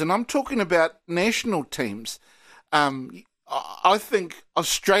teams, and I'm talking about national teams. I think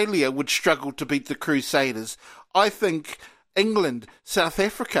Australia would struggle to beat the Crusaders. I think England, South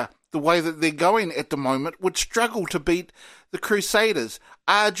Africa, the way that they're going at the moment, would struggle to beat the Crusaders.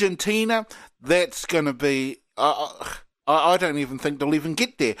 Argentina, that's going to be... I don't even think they'll even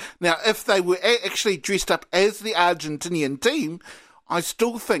get there. Now, if they were actually dressed up as the Argentinian team, I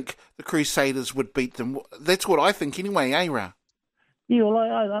still think the Crusaders would beat them. That's what I think anyway, Ra? Yeah, well,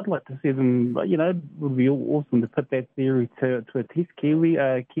 I'd like to see them, you know, it would be awesome to put that theory to a test.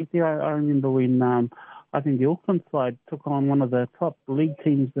 Keith, I remember when I think the Auckland side took on one of the top league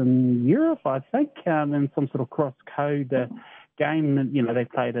teams in Europe, I think, in some sort of cross-code game. You know, they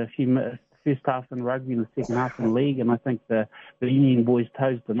played a few first half in rugby and the second half in league, and I think the Union boys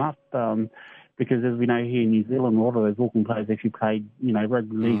toasted them up because, as we know here in New Zealand, a lot of those Auckland players actually played, you know,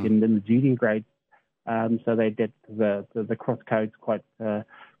 rugby league in the junior grades. So they did the cross codes quite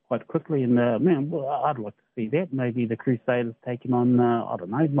quickly, and I'd like to see that. Maybe the Crusaders taking on I don't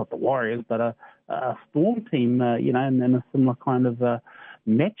know, not the Warriors, but a Storm team, you know, and a similar kind of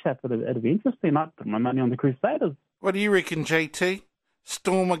matchup. It'd be interesting. I'd put my money on the Crusaders. What do you reckon, JT?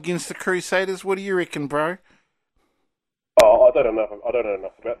 Storm against the Crusaders? What do you reckon, bro? Oh, I don't know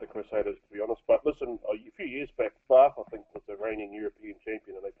enough about the Crusaders, to be honest. But listen, a few years back, Bath, I think, was the reigning European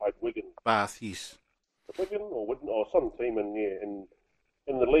champion, and they played Wigan. Bath, yes. Wigan or some team in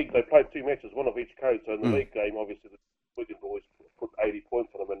the league. They played two matches, one of each code. So in the league game, obviously the Wigan boys put 80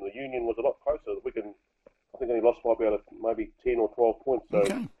 points on them, and the Union was a lot closer. The Wigan, I think, only lost by about maybe 10 or 12 points. So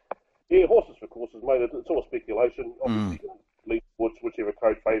yeah, horses for courses, mate. It's all speculation. Obviously, you can lead whichever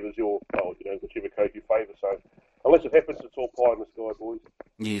code favours whichever code you favour. So unless it happens, it's all pie in the sky, boys.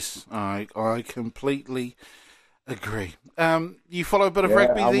 Yes, I completely agree. You follow a bit of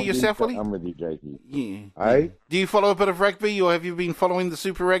rugby there yourself, Willie? I'm with you, JT. Yeah. Hey? Do you follow a bit of rugby, or have you been following the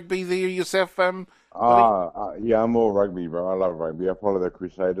Super Rugby there yourself, Willie? Yeah, I'm all rugby, bro. I love rugby. I follow the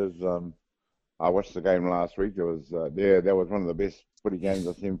Crusaders. I watched the game last week. It was that was one of the best footy games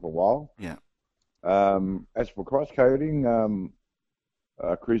I've seen for a while. Yeah. As for cross-coding,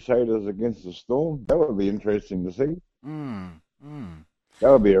 Crusaders against the Storm, that would be interesting to see. That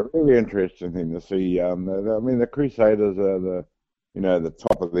would be a really interesting thing to see. I mean, the Crusaders are the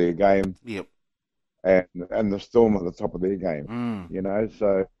top of their game. Yep. And the Storm are the top of their game. You know,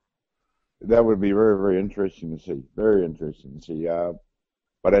 so that would be very, very interesting to see. Very interesting to see.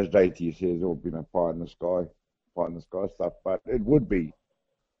 But as JT says, all pie in the sky stuff. But it would be.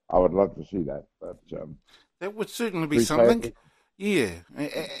 I would love to see that. But that would certainly be something. Yeah,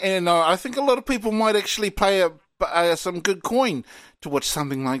 and I think a lot of people might actually pay some good coin to watch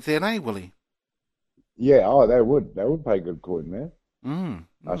something like that, eh, Willie? Yeah, they would. They would pay good coin, man.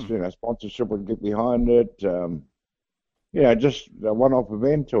 Sponsorship would get behind it. Just a one-off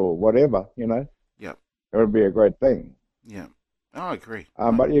event or whatever. Yep. It would be a great thing. Yeah, I agree.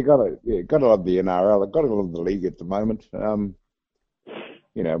 But you gotta love the NRL. I've got to love the league at the moment.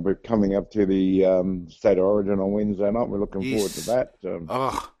 We're coming up to the State of Origin on Wednesday night. We're looking forward to that.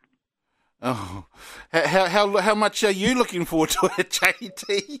 How much are you looking forward to it,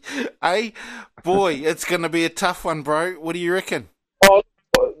 JT? Eh? Boy, it's going to be a tough one, bro. What do you reckon?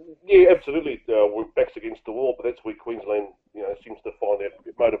 Yeah, absolutely. We're backs against the wall, but that's where Queensland, seems to find that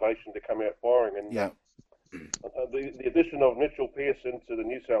motivation to come out firing. And the addition of Mitchell Pearce into the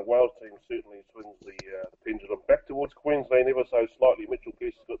New South Wales team certainly swings the pendulum back towards Queensland ever so slightly. Mitchell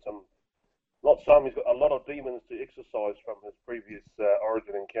Pearce has got he's got a lot of demons to exercise from his previous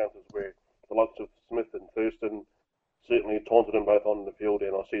Origin encounters where the likes of Smith and Thurston certainly taunted him both on the field,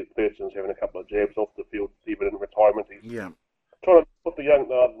 and I see Thurston's having a couple of jabs off the field even in retirement. He's trying to put the young,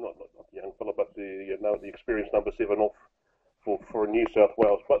 not the young fella, but the experienced number 7 off for New South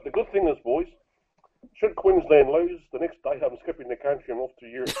Wales. But the good thing is, boys, should Queensland lose, the next day I'm skipping the country. I'm off to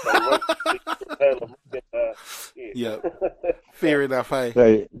Europe. Fair enough, hey?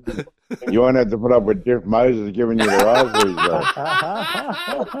 So you won't have to put up with Jeff Moses giving you the raspberries,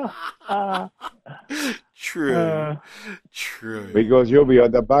 though. True. Because you'll be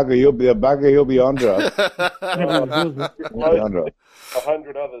on the bugger, he'll be onto us.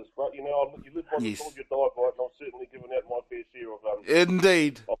 100 others, but you live by the sword, you die by it, and I've certainly given out my fair share of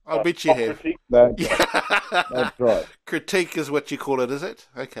Indeed. I bet you have. That's right. Critique is what you call it, is it?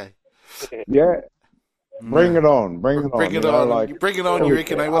 Okay. Yeah. Bring it on. Bring it on. Bring it on, you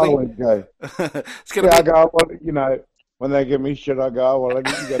reckon, eh, Willie? It's going to go, well, when they give me shit, I go, well, you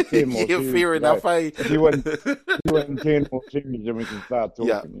got 10 more series. Fair enough, eh? If you win 10 more series, then we can start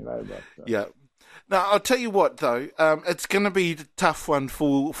talking, But, Now, I'll tell you what, though, it's going to be a tough one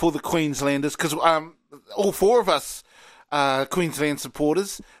for the Queenslanders because all four of us are Queensland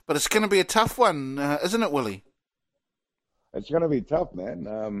supporters, but it's going to be a tough one, isn't it, Willie? It's going to be tough,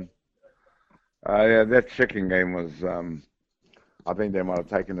 man. Yeah, that second game was, I think they might have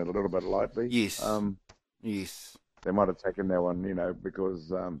taken it a little bit lightly. Yes. Yes. They might have taken that one,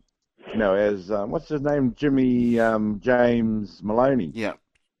 because, as, what's his name? Jimmy James Maloney. Yeah.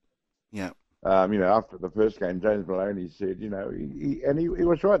 Yeah. After the first game, James Maloney said, he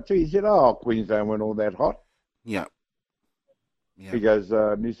was right too. He said, Queensland weren't all that hot. Yeah. Yeah. He goes,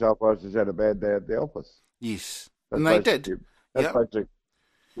 New South Wales has had a bad day at the office. Yes. And they did.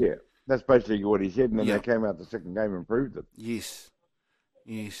 That's basically what he said, and then they came out the second game and proved it. Yes.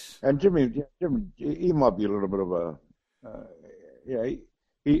 Yes. And Jimmy, he might be a little bit of a,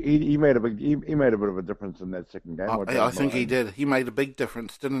 he made a bit of a difference in that second game. I think he did. He made a big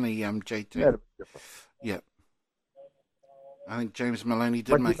difference, didn't he, JT? He made a big difference. Yeah. I think James Maloney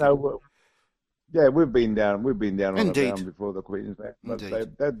did make it. Yeah, we've been down on the ground before the Queensland, but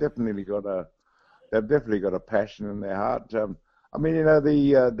they've definitely got a passion in their heart.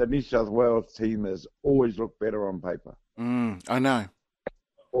 The New South Wales team has always looked better on paper. I know.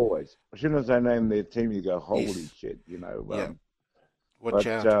 Always. As soon as they name their team, you go, holy shit, Watch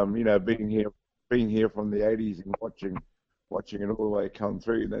out. Being here from the 80s and watching it all the way come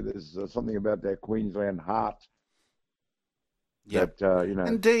through, there's something about that Queensland heart. Yep. That,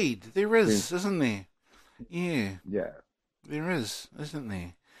 Indeed, there is, isn't there? Yeah. Yeah. There is, isn't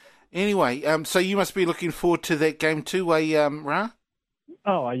there? Anyway, so you must be looking forward to that game too, Ra?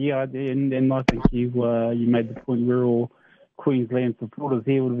 Oh, yeah, and I think you made the point we're all Queensland supporters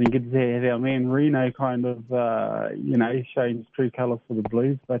here. It would have been good to have our man Reno kind of, showing his true colours for the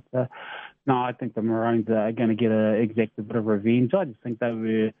Blues. But, no, I think the Maroons are going to get exact a bit of revenge. I just think they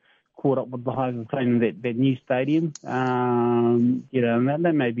were caught up with the highs of playing that new stadium. And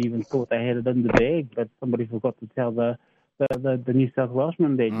they maybe even thought they had it in the bag, but somebody forgot to tell the New South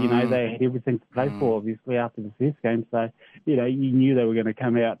Welshmen that, they had everything to play for, obviously, after the first game. So, you knew they were going to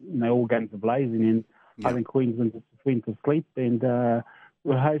come out, all guns a-blazing. And I think Queensland just went to sleep. And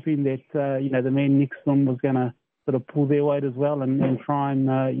we're hoping that, the man next to them was going to sort of pull their weight as well and try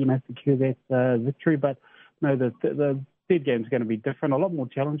and, secure that victory. But, no, the third game's going to be different, a lot more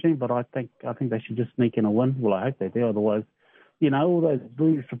challenging, but I think they should just sneak in a win. Well, I hope they do. Otherwise, all those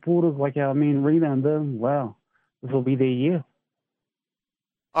Blues supporters like our men Reno and them, wow, this will be their year.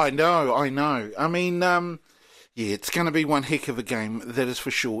 I know. I mean, it's going to be one heck of a game, that is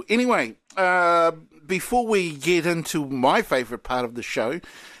for sure. Anyway, before we get into my favourite part of the show,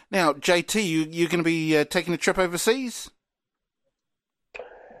 now, JT, you're going to be taking a trip overseas?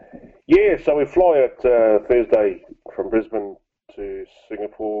 Yeah, so we fly out Thursday from Brisbane to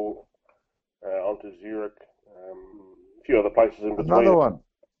Singapore, onto Zurich, a few other places in between. Another one.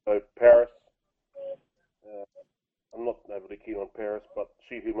 So Paris. I'm not overly keen on Paris, but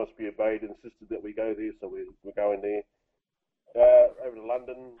she who must be obeyed insisted that we go there, so we're going there. Over to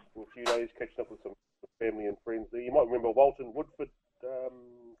London for a few days, catching up with some family and friends there. You might remember Walton Woodford,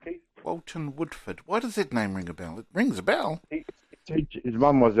 Keith. Walton Woodford. Why does that name ring a bell? It rings a bell. His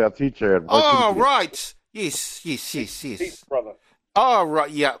mum was our teacher. Oh, right. Yes. Keith's brother. Oh, right.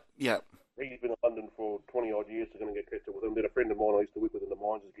 Yeah. He's been in London for 20-odd years, so I'm going to get catch up with him. Then a friend of mine I used to work with in the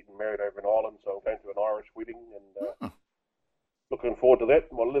mines is getting married over in Ireland, so I'm going to an Irish wedding and looking forward to that.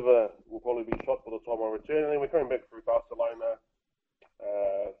 My liver will probably be shot by the time I return, and then we're coming back through Barcelona,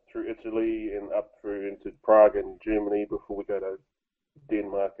 through Italy, and up through into Prague and Germany before we go to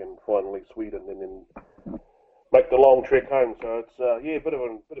Denmark and finally Sweden, and then make the long trek home. So it's a bit of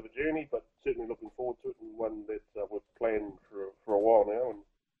a journey, but certainly looking forward to it, and one that we've planned for a while now. And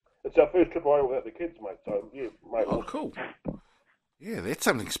it's our first trip away without the kids, mate. So yeah, mate. Oh, cool. Yeah, that's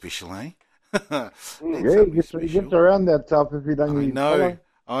something special, eh? He gets around that stuff if you don't.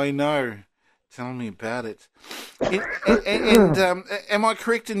 I know. Tell me about it. And am I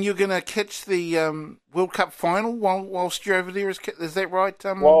correct in you're going to catch the World Cup final whilst you're over there? Is that right?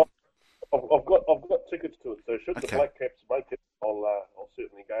 Well, I've got tickets to it, so should the Black Caps make it, I'll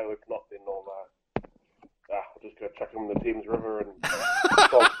certainly go. If not, then I'll just go chuck them in the Thames River and.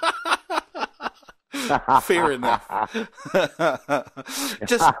 Fair enough.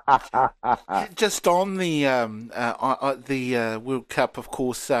 just on the World Cup, of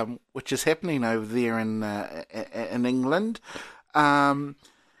course, which is happening over there in England.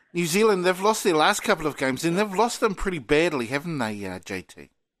 New Zealand, they've lost their last couple of games, and they've lost them pretty badly, haven't they, JT?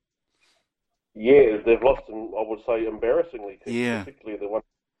 Yeah, they've lost them, I would say, embarrassingly. Yeah. Particularly the one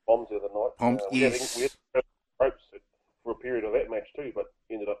bombs the other night. Yes. We had hopes for a period of that match too, but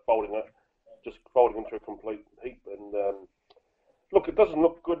ended up folding just folding into a complete heap. And look, it doesn't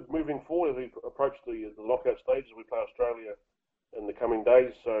look good moving forward as we approach the knockout stages. We play Australia in the coming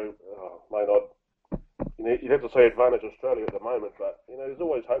days, so you'd have to say advantage Australia at the moment, but there's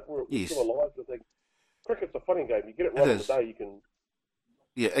always hope. We're still alive. I think cricket's a funny game. You get it right on the day, you can.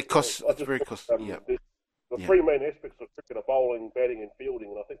 Yeah, it costs. It's very costly. Yeah. The three main aspects of cricket are bowling, batting, and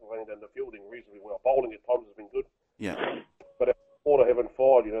fielding, and I think we've only done the fielding reasonably well. Bowling at times has been good. Yeah. But our order haven't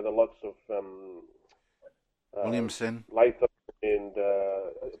fired. The likes of Williamson, Latham, and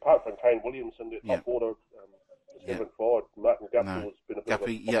apart from Kane Williamson, the top order haven't fired. Martin Guptill has been a bit of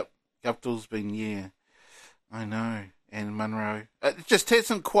a... Guptill's been, I know, and Munro. It just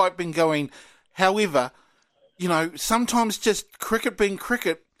hasn't quite been going. However, sometimes just cricket being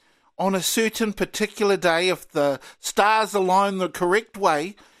cricket, on a certain particular day, if the stars align the correct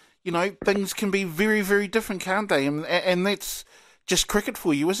way, things can be very, very different, can't they? And that's just cricket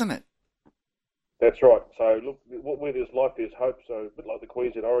for you, isn't it? That's right. So, look, where there's life, there's hope. So, a bit like the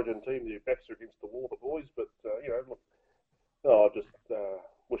Queensland Origin team, their backs are against the wall, the boys. But, I just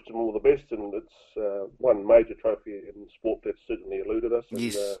wish them all the best. And it's one major trophy in sport that's certainly eluded us. And,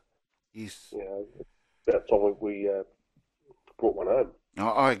 yes. About time we brought one home.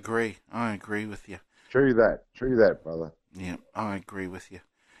 I agree with you. True that, brother. Yeah, I agree with you.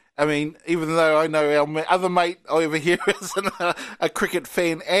 I mean, even though I know our other mate over here isn't a cricket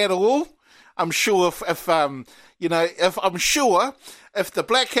fan at all, I'm sure if the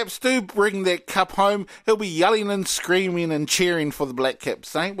Black Caps do bring that cup home, he'll be yelling and screaming and cheering for the Black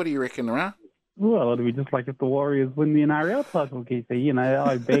Caps, eh? What do you reckon, Ra? Well, it'll be just like if the Warriors win the NRL title, Keithy.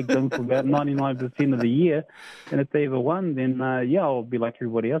 I begged them for about 99% of the year, and if they ever won, then, I'll be like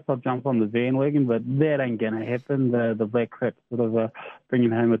everybody else. I'll jump on the bandwagon, but that ain't going to happen. The Black Caps sort of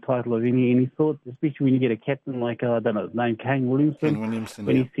bringing home a title of any sort, especially when you get a captain like, I don't know his name, Kane Williamson,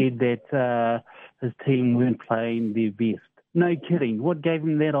 when he said that his team weren't playing their best. No kidding. What gave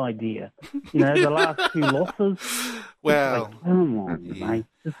him that idea? The last two losses. Well, like, come on, mate.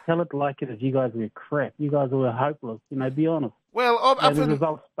 Just tell it like it is. You guys were crap. You guys were hopeless. Be honest. Well, the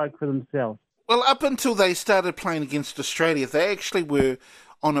results spoke for themselves. Well, up until they started playing against Australia, they actually were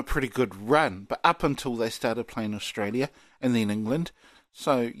on a pretty good run. But up until they started playing Australia and then England,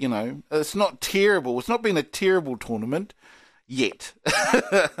 so it's not terrible. It's not been a terrible tournament yet.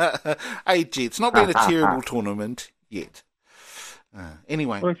 It's not been a terrible tournament yet.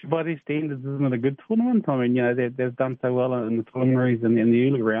 Anyway. Well, actually, by these standards, isn't it a good tournament? I mean, they've done so well in the preliminaries and in the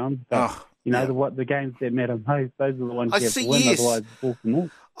early rounds. But, the games that matter most, those are the ones you have to win, otherwise it's all for naught.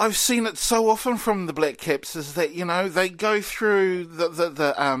 I've seen it so often from the Black Caps is that, they go through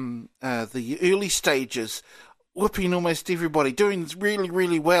the early stages, whooping almost everybody, doing really,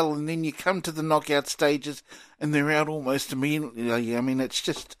 really well, and then you come to the knockout stages and they're out almost immediately. I mean, it's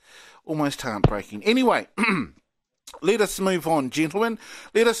just almost heartbreaking. Anyway, let us move on, gentlemen.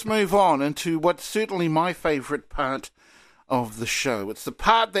 Let us move on into what's certainly my favourite part of the show. It's the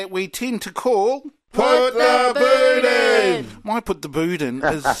part that we tend to call Put the Boot In. My Put the Boot In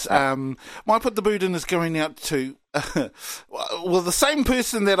is going out to the same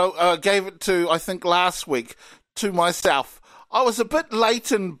person that I gave it to, I think, last week, to myself. I was a bit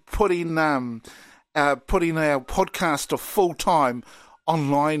late in putting our podcast of full time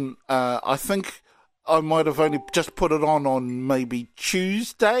online. I think I might have only just put it on maybe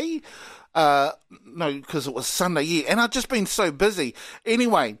Tuesday. No, because it was Sunday, and I've just been so busy.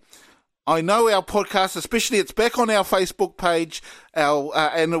 Anyway, I know our podcast, especially it's back on our Facebook page,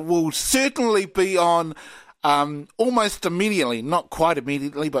 and it will certainly be on almost immediately, not quite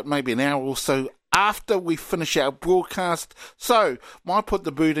immediately, but maybe an hour or so after we finish our broadcast. So, my Put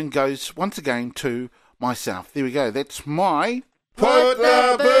the Boot In goes once again to myself. There we go. That's my Put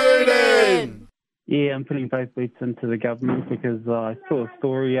the Boot In. Yeah, I'm putting both boots into the government because I saw a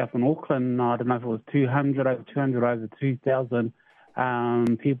story up in Auckland. I don't know if it was 200, over 2,000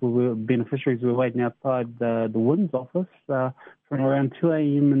 beneficiaries were waiting outside the WINS office from around 2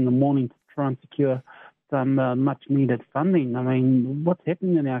 a.m. in the morning to try and secure some much-needed funding. I mean, what's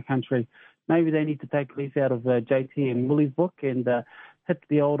happening in our country? Maybe they need to take a leaf out of JT and Willie's book and hit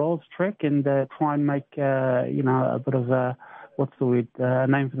the old Oz track and try and make, a bit of a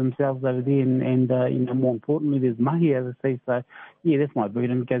name for themselves over there, and more importantly, there's money overseas. So, yeah, that's my boot,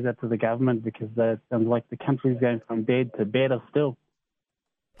 and it goes out to the government because it sounds like the country's going from bad to better still.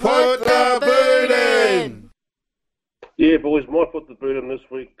 Put the boot in! Yeah, boys, my Put the Boot In this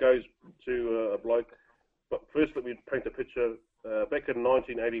week goes to a bloke. But first, let me paint a picture. Back in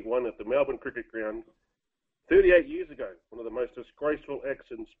 1981 at the Melbourne Cricket Ground, 38 years ago, one of the most disgraceful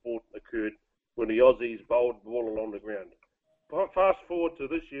acts in sport occurred when the Aussies bowled the ball along the ground. fast forward to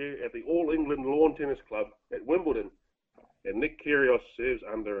this year at the All England Lawn Tennis Club at Wimbledon, and Nick Kyrgios serves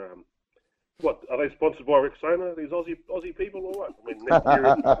under what are they sponsored by Rexona? These Aussie people or what? I mean, Nick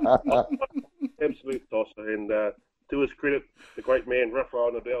Kyrgios, absolute tosser, and to his credit, the great man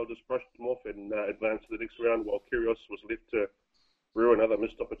Rafael Nadal just brushed him off and advanced to the next round, while Kyrgios was left to ruin another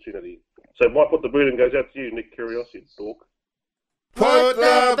missed opportunity. So my put the boot in goes out to you, Nick Kyrgios, you dork. Put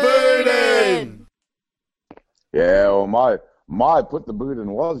the boot in! Yeah, well, my put the boot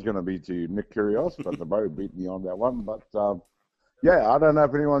in was going to be to Nick Kyrgios, but the boat beat me on that one. But, yeah, I don't know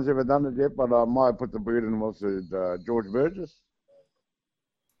if anyone's ever done it yet, but my put the boot in was to George Burgess.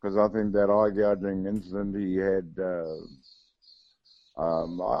 Because I think that eye gouging incident he had,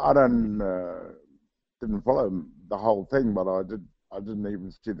 I didn't follow the whole thing, but I didn't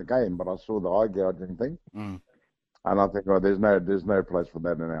even see the game, but I saw the eye gouging thing, and I think, there's no place for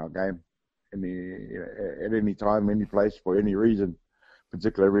that in our game, at any time, any place, for any reason,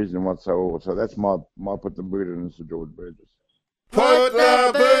 particular reason whatsoever. So that's my put the boot in to George Burgess. Put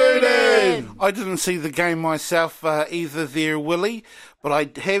the boot in! I didn't see the game myself either there, Willie, but I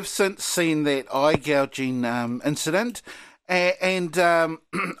have since seen that eye gouging incident, and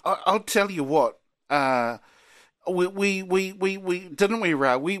I'll tell you what, we didn't we,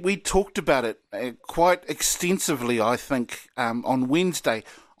 Ra? We talked about it quite extensively, I think, on Wednesday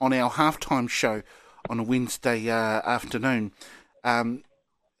on our halftime show on a Wednesday afternoon, and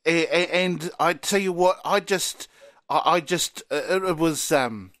I tell you what, it was, I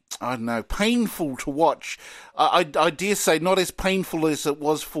don't know, painful to watch. I dare say not as painful as it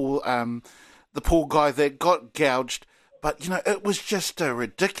was for the poor guy that got gouged, but, it was just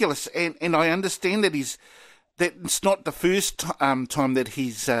ridiculous. And I understand that it's not the first time that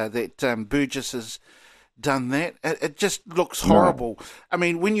that Burgess has done that. It just looks horrible. No. I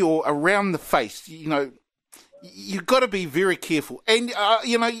mean, when you're around the face, you've got to be very careful. And,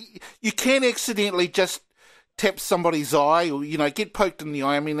 you can accidentally just tap somebody's eye or, get poked in the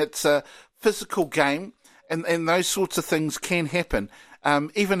eye. I mean, it's a physical game and those sorts of things can happen.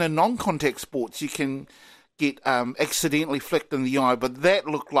 Even in non-contact sports, you can get accidentally flicked in the eye, but that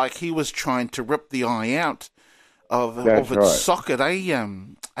looked like he was trying to rip the eye out of its socket,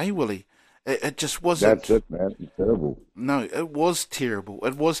 Willie? It just wasn't. That's it, man. It's terrible. No, it was terrible.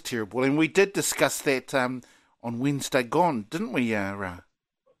 It was terrible. And we did discuss that on Wednesday gone, didn't we, Ra?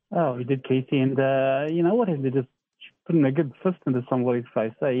 Oh, we did, Keithy, and what is it? Just putting a good fist into somebody's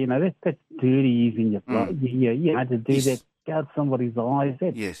face. That's dirty using your blood. To do that, gouge somebody's eyes.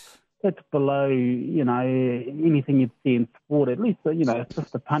 That's below, anything you'd see in sport. At least, it's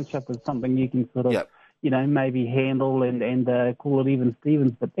just a punch up is something you can sort of, maybe handle and call it even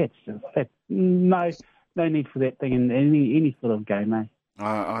Stevens. But that's no need for that thing in any sort of game, eh?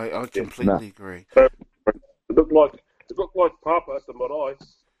 I completely agree. It looked like Papa at the Marae,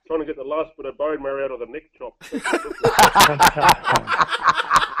 trying to get the last bit of bone marrow out of the neck chop.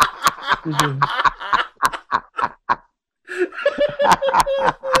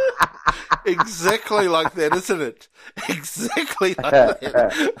 Exactly like that, isn't it? Exactly like that.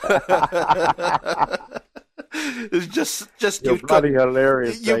 It's just you're bloody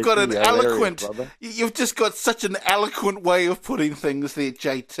hilarious. You've got an eloquent. You've just got such an eloquent way of putting things there,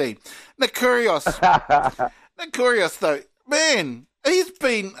 JT. Nick Kyrgios though, man, he's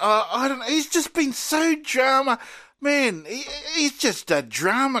been. I don't know. He's just been so drama. Man, he's just a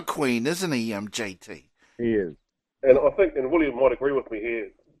drama queen, isn't he, JT? He is. And I think, and William might agree with me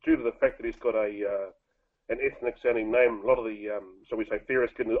here, due to the fact that he's got an ethnic-sounding name, a lot of the, shall we say,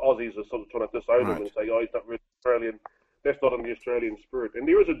 fair-skinned Aussies are sort of trying to disown him and say, he's not really Australian. That's not in the Australian spirit. And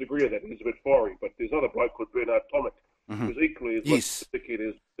there is a degree of that. He's a bit fiery, but there's another bloke called Bernard Tomic, who's equally as much a dickhead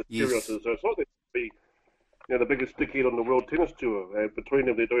as Kyrgios is. So it's not that to be the biggest dickhead on the World Tennis Tour. Between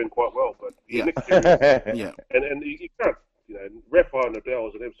them, they're doing quite well. But Nick Kyrgios, and you can't, Rafael Nadal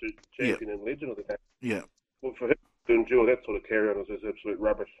is an absolute champion and legend of the game. Yeah. Well, for him to endure that sort of carry-on is absolute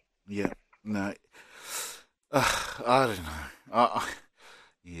rubbish. Yeah, no. I don't know.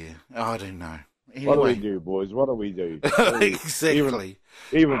 I don't know. Anyway. What do we do, boys? What do we do? Exactly.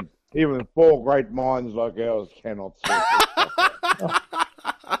 Even four great minds like ours cannot sort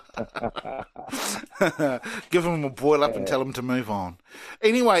this. Give them a boil up and tell them to move on.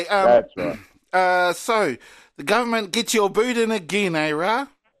 Anyway, that's right. So the government gets your boot in again, eh, Ra?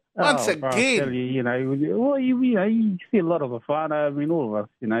 Once again, I tell you, you see a lot of whānau. I mean, all of us,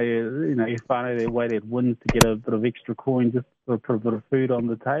 you whānau their way that wins to get a bit of extra coin just to put a bit of food on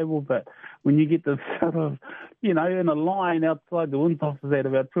the table. But when you get the sort of, in a line outside the Wins office at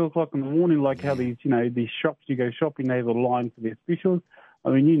about 2 o'clock in the morning, like how these shops you go shopping, they have a line for their specials. I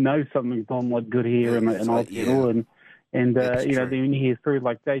mean, something's on like good here and Aotearoa, and And, That's you know, true. then when you hear through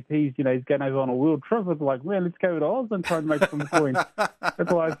like JT's, you know, he's going over on a world trip, it's like, man, let's go to Oz and try and make some points.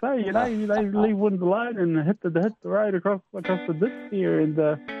 That's what I say, you know, leave wins alone and hit the road across the ditch here and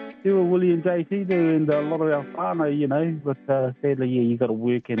do what Willie and JT do and a lot of our whānau, you know. But sadly, yeah, you got to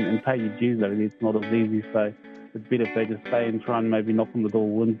work and pay your dues over there. It's not as easy, so it's better if they just stay and try and maybe knock on the door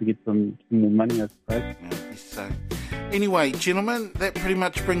wins to get some more money, I suppose. Yeah, so. Anyway, gentlemen, that pretty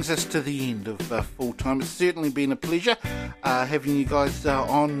much brings us to the end of Full Time. It's certainly been a pleasure having you guys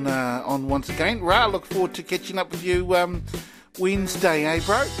on once again. Ra, look forward to catching up with you Wednesday, eh,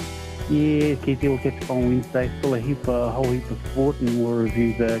 bro? Yeah, Keithy, we'll catch up on Wednesday. Still a whole heap of sport, and we'll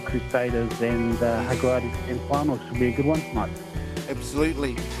review the Crusaders and Hakuari Grand Final. Should be a good one tonight.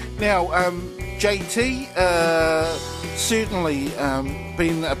 Absolutely. Now, JT, certainly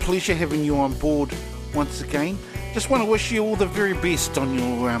been a pleasure having you on board once again. Just want to wish you all the very best on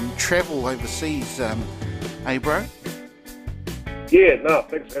your travel overseas, eh, bro? Yeah, no,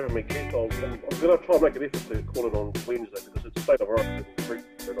 thanks for having me, Keith. I'm going to try and make an effort to call it on Wednesday because it's a state of origin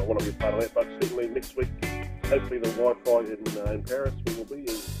and I want to be part of that. But certainly next week, hopefully the Wi-Fi in Paris we will be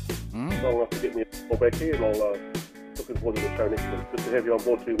long enough to get me a call back here, and I'll looking forward to the show next week. Good to have you on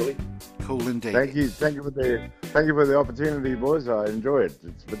board too, Willie. Cool indeed. Thank you for the opportunity, boys. I enjoy it.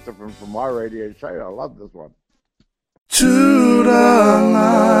 It's a bit different from my radio show. I love this one.